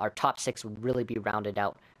 So our top six would really be rounded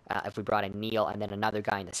out if we brought in Neal and then another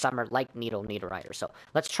guy in the summer like Nito Niederreiter. So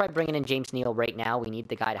let's try bringing in James Neal right now. We need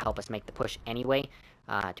the guy to help us make the push anyway.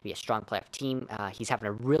 To be a strong playoff team. He's having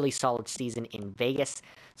a really solid season in Vegas.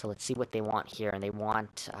 So let's see what they want here. And they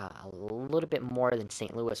want a little bit more than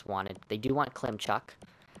St. Louis wanted. They do want Klimchuk.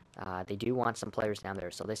 They do want some players down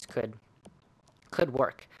there. So this could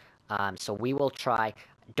work. So we will try.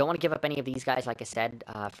 Don't want to give up any of these guys, like I said,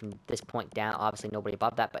 from this point down. Obviously, nobody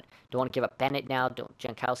above that, but don't want to give up Bennett now.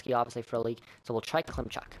 Jankowski, obviously, for a league. So we'll try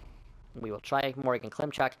Klimchuk. We will try Morgan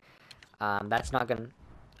Klimchuk. That's not going to...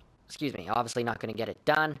 Excuse me, obviously not going to get it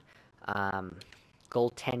done.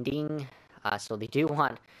 Goaltending. So they do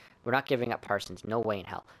want... We're not giving up Parsons. No way in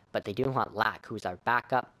hell. But they do want Lack, who's our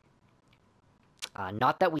backup.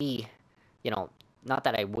 Not that we... Not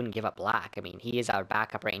that I wouldn't give up Lack. I mean, he is our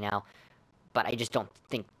backup right now. But I just don't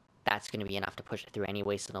think that's going to be enough to push it through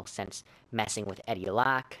anyway, so no sense messing with Eddie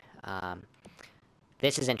Lack.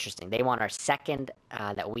 This is interesting. They want our second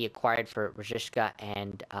that we acquired for Ruzicka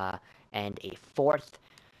and a fourth.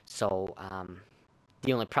 So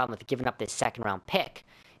the only problem with giving up this second round pick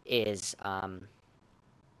is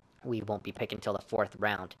we won't be picking until the fourth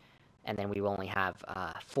round, and then we will only have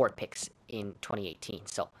 4 picks in 2018.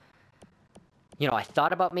 So, I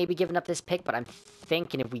thought about maybe giving up this pick, but I'm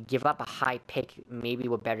thinking if we give up a high pick, maybe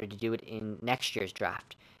we're better to do it in next year's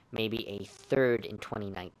draft. Maybe a third in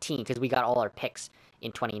 2019, because we got all our picks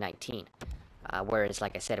in 2019. Whereas,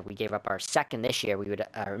 like I said, if we gave up our second this year, we would,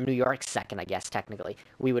 New York's second, I guess, technically,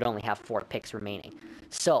 we would only have 4 picks remaining.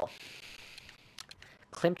 So,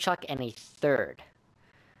 Klimchuk and a third.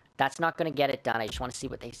 That's not going to get it done. I just want to see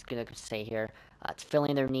what they're going to say here. It's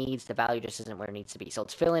filling their needs. The value just isn't where it needs to be. So,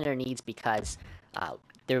 it's filling their needs because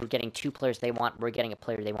they're getting 2 players they want. We're getting a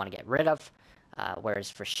player they want to get rid of. Whereas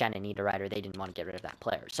for Shen and Niederreiter, they didn't want to get rid of that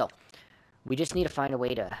player. So, we just need to find a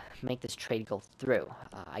way to make this trade go through.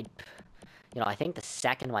 I think the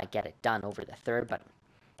second might get it done over the third, but,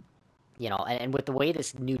 and with the way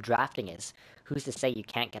this new drafting is, who's to say you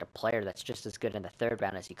can't get a player that's just as good in the third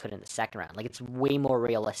round as you could in the second round? Like, it's way more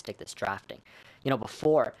realistic, this drafting.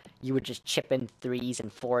 Before, you would just chip in 3s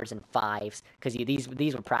and 4s and 5s, because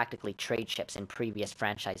these were practically trade chips in previous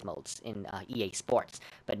franchise modes in EA Sports.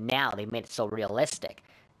 But now, they've made it so realistic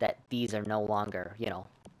that these are no longer,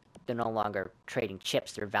 they're no longer trading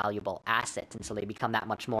chips, they're valuable assets, and so they become that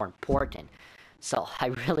much more important. So I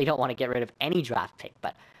really don't want to get rid of any draft pick,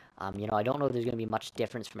 but, I don't know if there's going to be much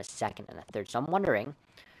difference from a second and a third. So I'm wondering,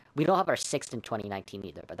 we don't have our sixth in 2019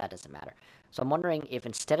 either, but that doesn't matter. So I'm wondering if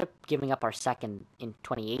instead of giving up our second in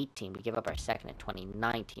 2018, we give up our second in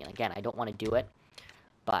 2019. Again, I don't want to do it,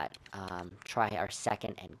 but try our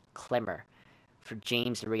second and Klimmer for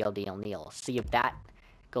James the Real Deal Neal. See if that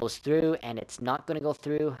goes through, and it's not going to go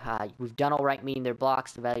through. We've done all right meeting their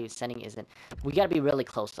blocks. The value setting isn't. We got to be really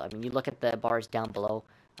close, though. I mean, you look at the bars down below.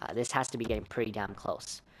 This has to be getting pretty damn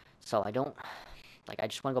close. So I don't, I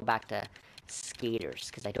just want to go back to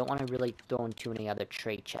skaters, because I don't want to really throw in too many other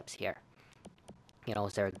trade chips here.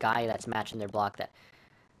 Is there a guy that's matching their block that,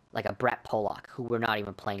 like a Brett Pollock, who we're not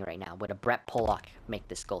even playing right now? Would a Brett Pollock make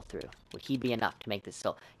this go through? Would he be enough to make this?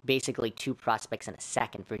 So basically 2 prospects and a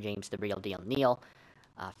second for James the Real Deal Neal.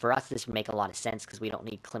 For us, this would make a lot of sense because we don't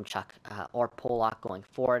need Klimchuk or Pollock going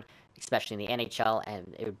forward, especially in the NHL,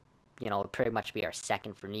 and it would pretty much be our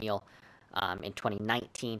second for Neal in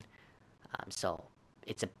 2019. So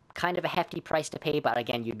it's a kind of a hefty price to pay, but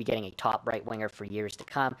again, you'd be getting a top right winger for years to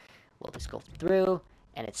come. We'll just go through,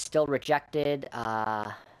 and it's still rejected.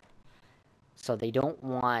 So they don't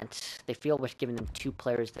want... They feel we're giving them 2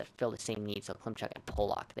 players that fill the same needs, so Klimchuk and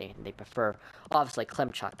Pollock. They prefer, obviously,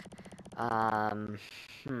 Klimchuk.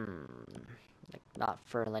 Not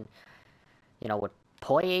Ferland. Would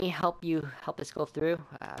Poirier help this go through?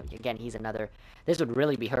 Again, he's another... This would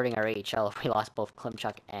really be hurting our AHL if we lost both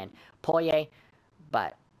Klimchuk and Poirier.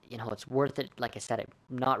 But, it's worth it. Like I said,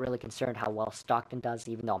 I'm not really concerned how well Stockton does,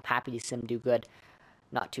 even though I'm happy to see him do good.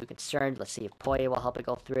 Not too concerned. Let's see if Poirier will help it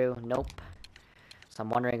go through. Nope. So I'm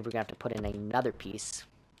wondering if we're going to have to put in another piece.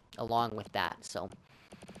 along with that. So,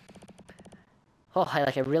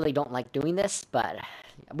 I really don't like doing this, but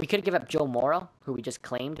we could give up Joe Morrow, who we just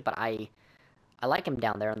claimed, but I like him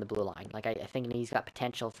down there on the blue line. Like, I think he's got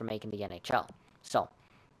potential for making the NHL. So,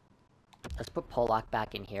 let's put Polak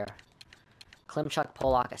back in here. Klimchuk,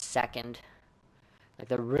 Polak, a second. Like,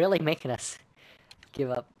 they're really making us give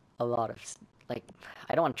up a lot of... Like,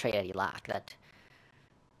 I don't want to trade Eddie Lack. That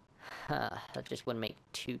just wouldn't make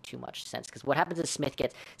too much sense. Because what happens if Smith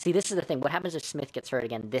gets... See, this is the thing. What happens if Smith gets hurt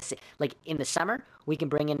again? Like, in the summer, we can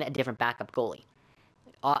bring in a different backup goalie.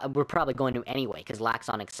 We're probably going to anyway, because Lack's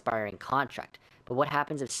on expiring contract. But what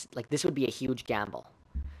happens if... Like, this would be a huge gamble.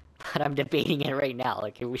 But I'm debating it right now.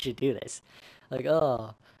 Like, we should do this. Like,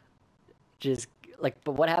 just... Like,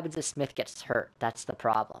 but what happens if Smith gets hurt? That's the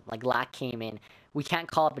problem. Like, Lack came in. We can't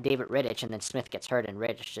call up a David Rittich, and then Smith gets hurt, and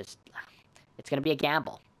Rittich just... It's going to be a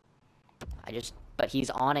gamble. But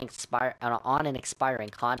he's on an expiring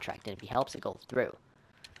contract, and if he helps it go through,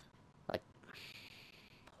 like,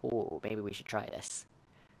 maybe we should try this.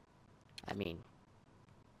 I mean,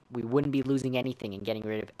 we wouldn't be losing anything in getting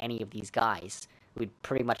rid of any of these guys. We'd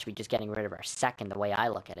pretty much be just getting rid of our second, the way I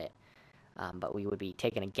look at it. But we would be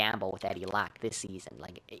taking a gamble with Eddie Lack this season.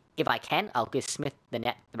 Like, if I can, I'll give Smith the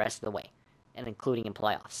net the rest of the way, and including in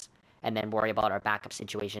playoffs, and then worry about our backup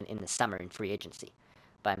situation in the summer in free agency.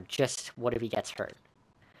 But I'm just, what if he gets hurt?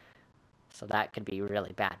 So that could be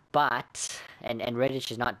really bad. But, and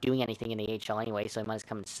Rittich is not doing anything in the AHL anyway, so he must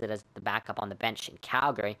come and sit as the backup on the bench in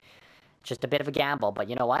Calgary. Just a bit of a gamble, but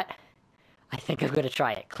you know what? I think I'm going to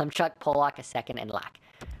try it. Klimchuk, Polak, a second, and Lack.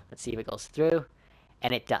 Let's see if it goes through.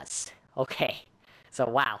 And it does. Okay. So,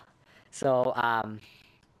 wow. So,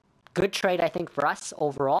 good trade, I think, for us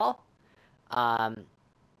overall.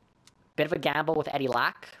 Bit of a gamble with Eddie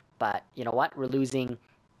Lack, but you know what? We're losing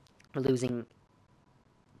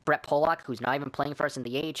Brett Polak, who's not even playing for us in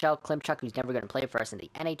the AHL. Klimchuk, who's never going to play for us in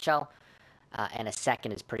the NHL. And a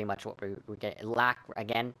second is pretty much what we're getting. Lack,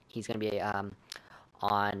 again, he's going to be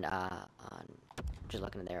on just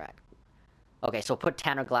looking there at. Okay, so put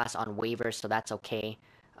Tanner Glass on waivers, so that's okay.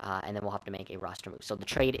 And then we'll have to make a roster move. So the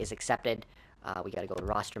trade is accepted. We got to go to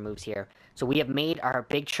roster moves here. So we have made our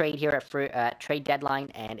big trade here at trade deadline,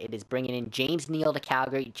 and it is bringing in James Neal to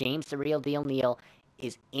Calgary. James, the real deal Neal,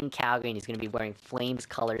 is in Calgary, and he's going to be wearing Flames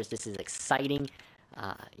colors. This is exciting.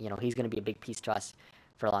 He's going to be a big piece to us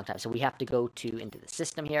for a long time. So we have to go into the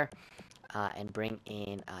system here and bring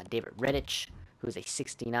in David Rittich, who's a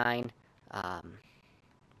 69.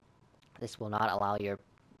 This will not allow you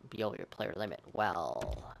be over your player limit.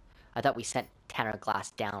 Well, I thought we sent Tanner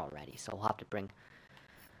Glass down already, so we'll have to bring...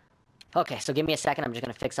 Okay, so give me a second. I'm just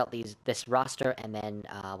going to fix out this roster, and then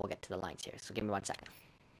we'll get to the lines here. So give me 1 second.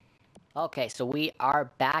 Okay, so we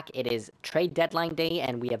are back. It is trade deadline day,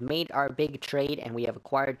 and we have made our big trade, and we have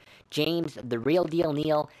acquired James, the real deal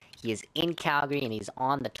Neal. He is in Calgary, and he's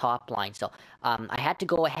on the top line. So I had to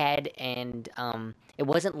go ahead, and it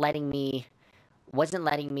wasn't letting me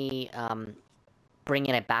bring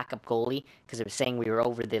in a backup goalie because it was saying we were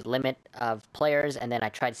over the limit of players, and then I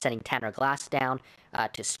tried sending Tanner Glass down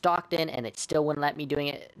to Stockton, and it still wouldn't let me do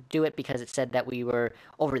it because it said that we were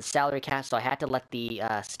over the salary cap, so I had to let the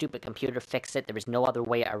stupid computer fix it. There was no other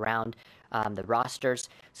way around the rosters,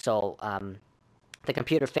 so the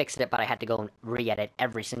computer fixed it, but I had to go and re-edit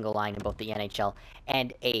every single line in both the NHL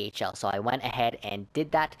and AHL. So I went ahead and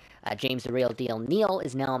did that. James the real deal Neal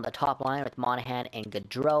is now on the top line with Monahan and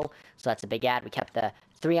Gaudreau. So that's a big ad. We kept the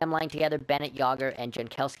 3M line together. Bennett, Yager, and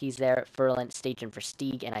Jankowski's there. Furlan, Stajan for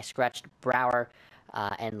Stieg, and I scratched Brower,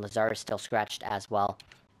 and Lazar is still scratched as well.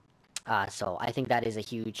 So I think that is a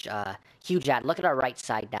huge ad. Look at our right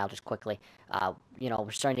side now, just quickly.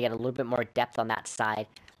 We're starting to get a little bit more depth on that side.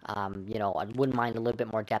 I wouldn't mind a little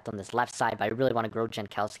bit more depth on this left side, but I really want to grow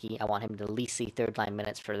Jankowski. I want him to at least see third-line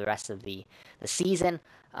minutes for the rest of the season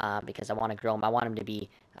because I want to grow him. I want him to be,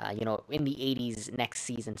 in the 80s next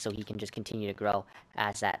season so he can just continue to grow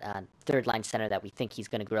as that third-line center that we think he's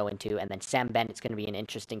going to grow into. And then Sam Bennett's going to be an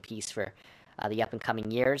interesting piece for the up-and-coming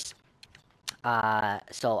years.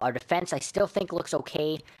 So our defense, I still think looks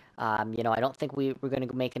okay. I don't think we're going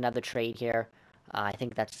to make another trade here. I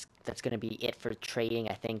think that's going to be it for trading.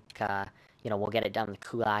 I think, we'll get it done with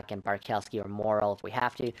Kulak and Barkowski or Morrill if we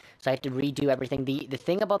have to. So I have to redo everything. The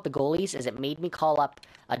thing about the goalies is it made me call up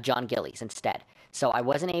John Gillies instead. So I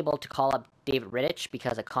wasn't able to call up David Rittich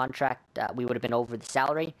because a contract, we would have been over the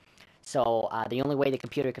salary. So the only way the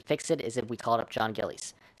computer could fix it is if we called up John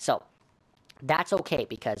Gillies. So that's okay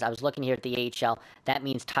because I was looking here at the AHL. That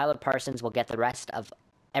means Tyler Parsons will get the rest of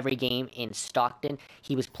every game in Stockton.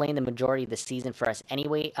 He was playing the majority of the season for us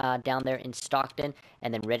anyway down there in Stockton,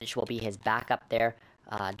 and then Rittich will be his backup there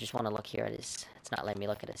Just want to look here at his... It's not letting me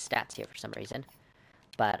look at his stats here for some reason.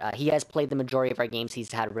 But he has played the majority of our games.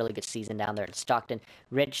 He's had a really good season down there in Stockton.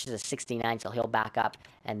 Rich is a 69, so he'll back up.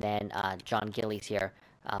 And then John Gillies here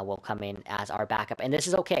will come in as our backup. And this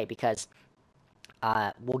is okay because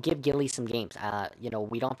we'll give Gilly some games.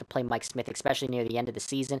 We don't have to play Mike Smith, especially near the end of the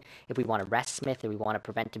season. If we want to rest Smith or we want to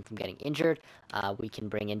prevent him from getting injured, we can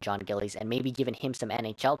bring in John Gillies, and maybe giving him some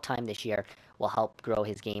NHL time this year will help grow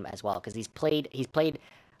his game as well, because he's played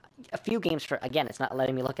a few games for, again, it's not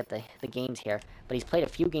letting me look at the games here, but he's played a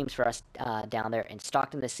few games for us down there in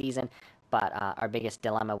Stockton this season. But our biggest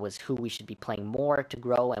dilemma was who we should be playing more to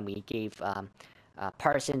grow, and we gave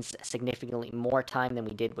Parsons significantly more time than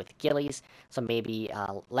we did with Gillies. So maybe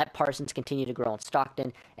let Parsons continue to grow in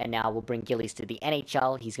Stockton, and now we'll bring Gillies to the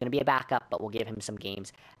NHL. He's going to be a backup, but we'll give him some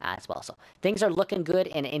games as well. So things are looking good,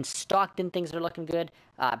 and in Stockton, things are looking good.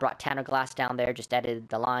 I brought Tanner Glass down there, just edited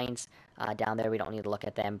the lines down there. We don't need to look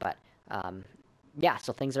at them, but yeah,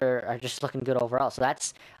 so things are just looking good overall. So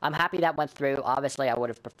I'm happy that went through. Obviously, I would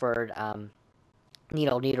have preferred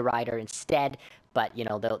Niederreiter instead, but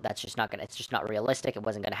that's just not it's just not realistic. It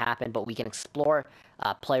wasn't gonna happen. But we can explore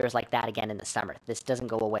players like that again in the summer. This doesn't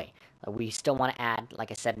go away. We still want to add.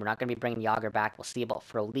 Like I said, we're not gonna be bringing Yager back. We'll see about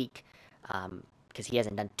Frolik, because he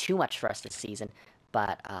hasn't done too much for us this season.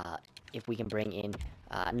 But if we can bring in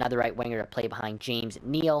another right winger to play behind James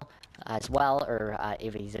Neal as well, or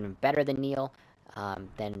if he's even better than Neal,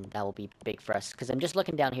 then that will be big for us. Because I'm just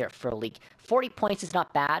looking down here at Frolik. 40 points is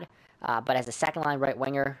not bad. But as a second-line right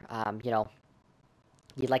winger,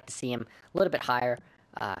 you'd like to see him a little bit higher.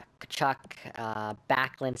 Kachuk,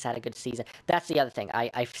 Backlund's had a good season. That's the other thing.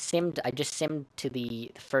 I just simmed to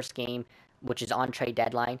the first game, which is on trade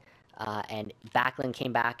deadline, and Backlund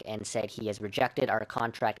came back and said he has rejected our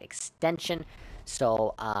contract extension.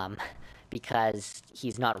 So, because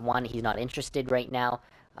he's not interested right now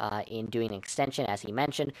in doing an extension, as he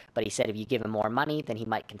mentioned, but he said if you give him more money, then he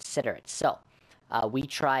might consider it. So, we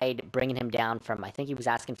tried bringing him down from, I think he was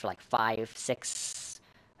asking for like 5.6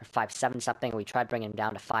 or 5.7 something. We tried bringing him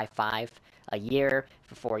down to 5.5 a year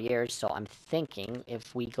for 4 years. So I'm thinking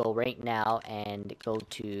if we go right now and go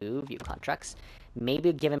to view contracts,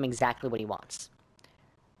 maybe give him exactly what he wants.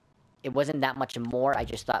 It wasn't that much more. I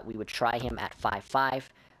just thought we would try him at 5.5.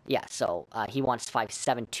 Yeah, so he wants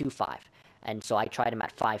 5.725. And so I tried him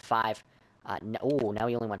at 5.5. Now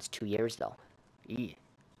he only wants 2 years though. Eee.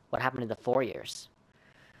 What happened to the 4 years?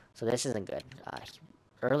 So this isn't good.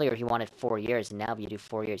 Earlier he wanted 4 years, and now if you do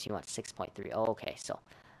 4 years, he wants 6.3. Oh, okay, so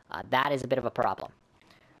that is a bit of a problem.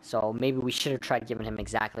 So maybe we should have tried giving him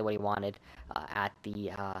exactly what he wanted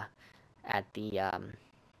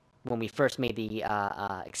when we first made the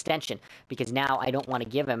extension, because now I don't want to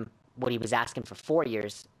give him what he was asking for 4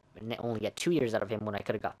 years and only get 2 years out of him when I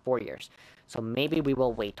could have got 4 years. So maybe we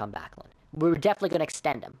will wait on Backlund. We're definitely going to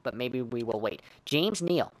extend him, but maybe we will wait. James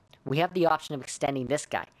Neal. We have the option of extending this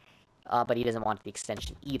guy, but he doesn't want the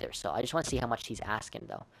extension either. So I just want to see how much he's asking,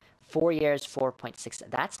 though. 4 years, 4.6.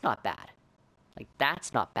 That's not bad. Like,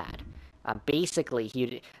 that's not bad.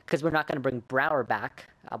 Basically, because we're not going to bring Brouwer back.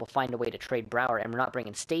 We'll find a way to trade Brouwer, and we're not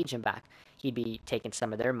bringing Stajan back. He'd be taking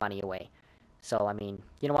some of their money away. So, I mean,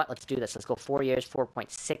 you know what? Let's do this. Let's go 4 years,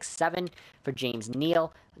 4.67 for James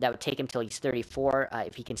Neal. That would take him till he's 34.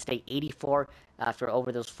 If he can stay 84 for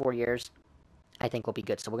over those 4 years, I think we'll be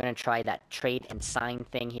good. So we're going to try that trade and sign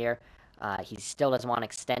thing here. He still doesn't want an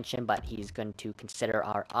extension, but he's going to consider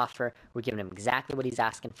our offer. We're giving him exactly what he's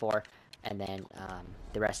asking for, and then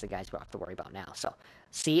the rest of the guys we don't have to worry about now. So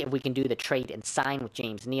see if we can do the trade and sign with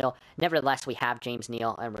James Neal. Nevertheless, we have James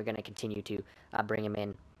Neal, and we're going to continue to bring him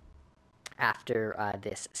in after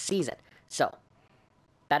this season. So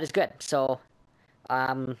that is good. So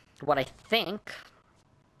what I think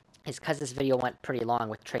is, because this video went pretty long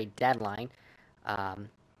with trade deadline,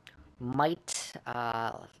 might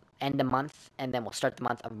end the month, and then we'll start the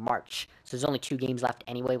month of March. So there's only 2 games left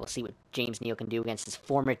anyway. We'll see what James Neal can do against his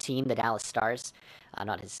former team, the Dallas Stars.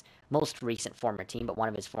 Not his most recent former team, but one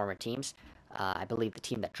of his former teams. I believe the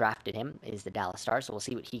team that drafted him is the Dallas Stars, so we'll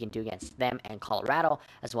see what he can do against them and Colorado,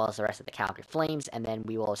 as well as the rest of the Calgary Flames, and then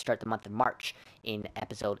we will start the month of March in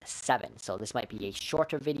episode 7. So this might be a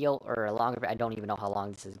shorter video or a longer. I don't even know how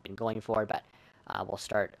long this has been going for, but we'll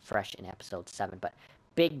start fresh in episode 7. But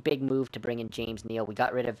big move to bring in James Neal. We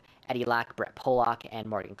got rid of Eddie Lack, Brett Pollock, and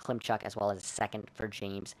Morgan Klimchuk, as well as a second for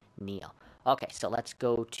James Neal. Okay, so let's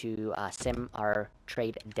go to sim our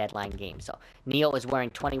trade deadline game. So Neal is wearing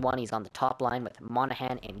 21. He's on the top line with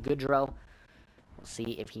Monahan and Goodrow. We'll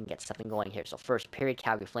see if he can get something going here. So first period,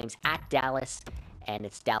 Calgary Flames at Dallas, and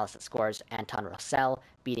it's Dallas that scores. Anton Russell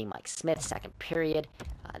beating Mike Smith. Second period,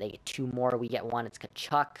 They get 2 more. We get 1. It's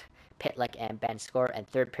Kachuk, Pitlick, and Ben score. And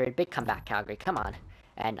third period, big comeback, Calgary. Come on.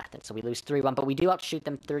 And nothing. So we lose 3-1. But we do outshoot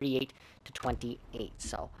them 38-28.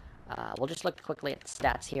 So we'll just look quickly at the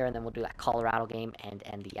stats here, and then we'll do that Colorado game and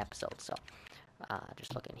end the episode. So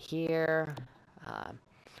just looking here.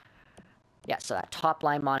 Yeah, so that top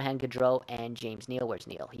line, Monahan, Gaudreau, and James Neal. Where's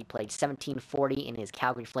Neal? He played 1740 in his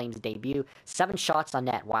Calgary Flames debut. 7 shots on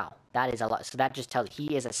net. Wow, that is a lot. So that just tells you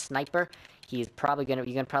he is a sniper. He's probably you're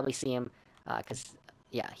gonna probably see him, because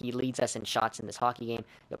yeah, he leads us in shots in this hockey game.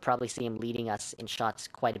 You'll probably see him leading us in shots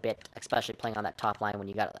quite a bit, especially playing on that top line when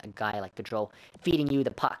you got a guy like Gaudreau feeding you the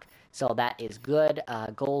puck. So that is good.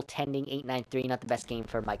 Goaltending, 8-9-3, not the best game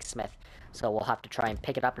for Mike Smith. So we'll have to try and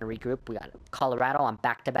pick it up and regroup. We got Colorado on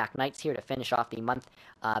back-to-back nights here to finish off the month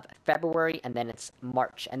of February, and then it's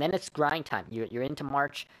March. And then it's grind time. You're into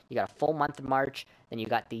March. You got a full month of March. Then you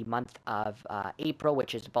got the month of April,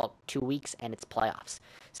 which is about 2 weeks, and it's playoffs.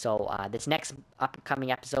 So this next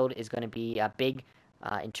upcoming episode is going to be big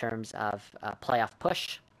in terms of playoff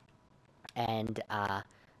push and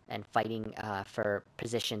fighting for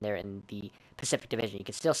position there in the Pacific Division. You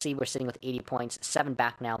can still see we're sitting with 80 points, 7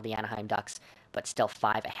 back now, the Anaheim Ducks, but still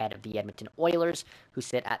 5 ahead of the Edmonton Oilers, who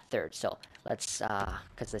sit at third. So let's,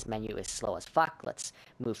 because this menu is slow as fuck, let's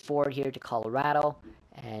move forward here to Colorado.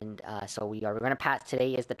 And so we're going to pass,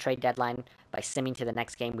 today is the trade deadline. By simming to the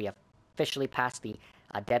next game, we have officially passed the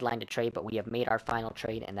deadline to trade, but we have made our final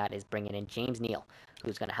trade, and that is bringing in James Neal,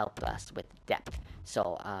 who's going to help us with depth.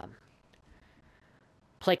 So,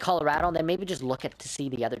 play Colorado, and then maybe just look to see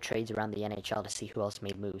the other trades around the NHL to see who else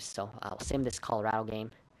made moves. So I'll sim this Colorado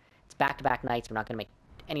game. It's back-to-back nights. We're not going to make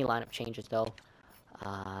any lineup changes, though.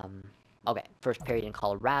 Okay, first period in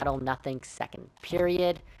Colorado, nothing. Second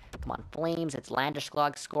period, come on, Flames. It's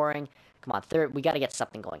Landeskog scoring. Come on, third. We got to get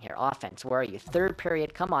something going here. Offense, where are you? Third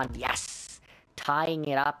period, come on, yes! Tying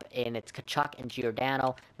it up, and it's Kachuk and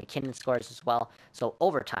Giordano. McKinnon scores as well. So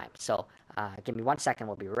overtime. So give me 1 second.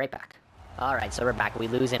 We'll be right back. Alright, so we're back. We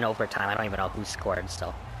lose in overtime. I don't even know who scored,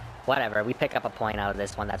 so whatever. We pick up a point out of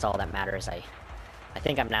this one. That's all that matters. I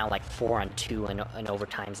think I'm now like 4-2 in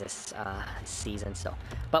overtimes this season, so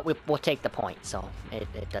but we'll take the point, so it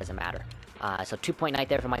doesn't matter. So 2-point night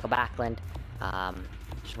there for Michael Backlund.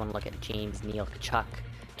 Just want to look at James Neal Kachuk.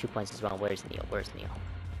 2 points as well. Where's Neal?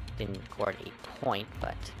 Didn't score a point,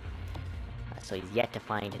 but so he's yet to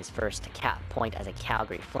find his first point as a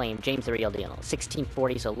Calgary Flame. James the real deal.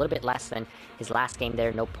 1640, so a little bit less than his last game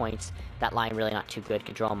there. No points. That line really not too good.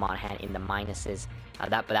 Gaudreau and Monahan in the minuses.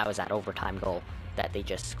 But that was that overtime goal that they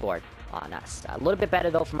just scored on us. A little bit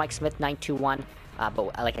better, though, for Mike Smith, 9-2-1.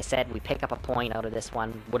 But like I said, we pick up a point out of this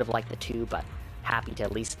one. Would have liked the 2, but happy to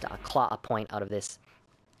at least claw a point out of this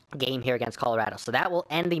game here against Colorado. So that will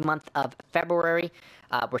end the month of February.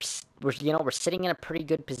 We're sitting in a pretty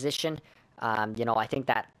good position. I think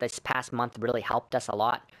that this past month really helped us a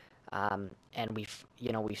lot, and we've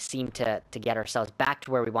seemed to get ourselves back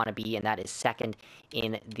to where we want to be, and that is second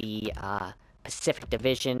in the Pacific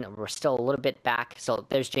Division. We're still a little bit back. So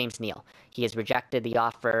there's James Neal. He has rejected the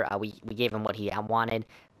offer. We gave him what he wanted,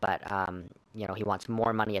 but he wants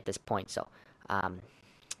more money at this point. So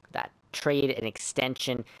that trade and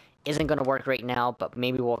extension isn't going to work right now, but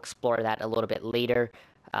maybe we'll explore that a little bit later.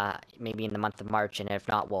 Maybe in the month of March, and if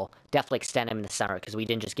not, we'll definitely extend him in the summer, because we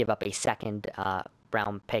didn't just give up a second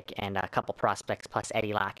round pick and a couple prospects plus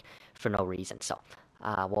Eddie Lack for no reason. So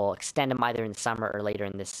we'll extend him either in the summer or later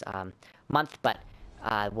in this month, but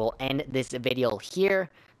we'll end this video here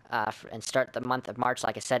and start the month of March.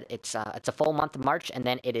 Like I said, it's a full month of March, and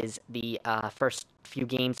then it is the first few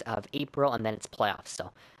games of April, and then it's playoffs.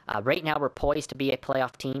 So right now we're poised to be a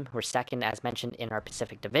playoff team. We're second, as mentioned, in our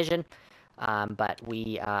Pacific Division. But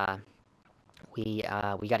we got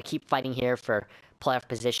to keep fighting here for playoff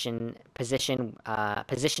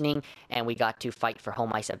positioning, and we got to fight for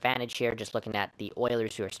home ice advantage here. Just looking at the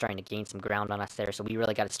Oilers, who are starting to gain some ground on us there, so we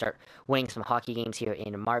really got to start winning some hockey games here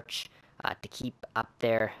in March to keep up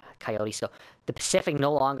their Coyotes. So the Pacific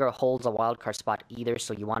no longer holds a wild card spot either,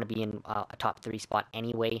 so you want to be in a top 3 spot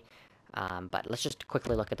anyway. But let's just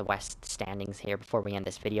quickly look at the West standings here before we end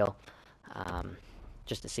this video.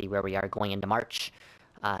 Just to see where we are going into March.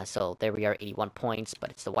 So there we are, 81 points, but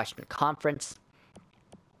it's the Western Conference.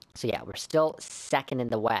 So yeah, we're still second in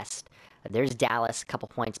the West. There's Dallas, a couple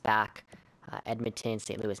points back. Edmonton,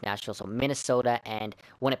 St. Louis, Nashville. So Minnesota and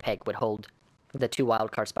Winnipeg would hold the 2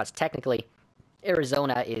 wildcard spots. Technically,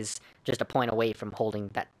 Arizona is just a point away from holding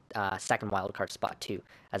that second wildcard spot too,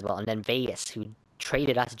 as well. And then Vegas, who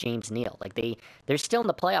traded us James Neal. Like they're still in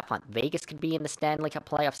the playoff hunt. Vegas could be in the Stanley Cup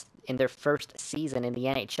playoffs in their first season in the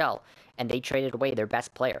NHL, and they traded away their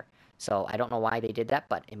best player. So I don't know why they did that,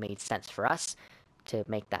 but it made sense for us to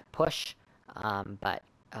make that push.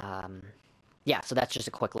 Yeah, so that's just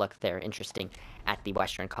a quick look there, interesting, at the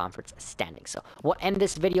Western Conference standings. So we'll end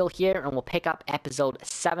this video here, and we'll pick up episode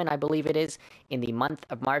 7, I believe it is, in the month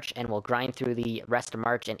of March, and we'll grind through the rest of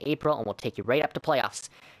March and April, and we'll take you right up to playoffs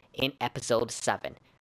in episode 7.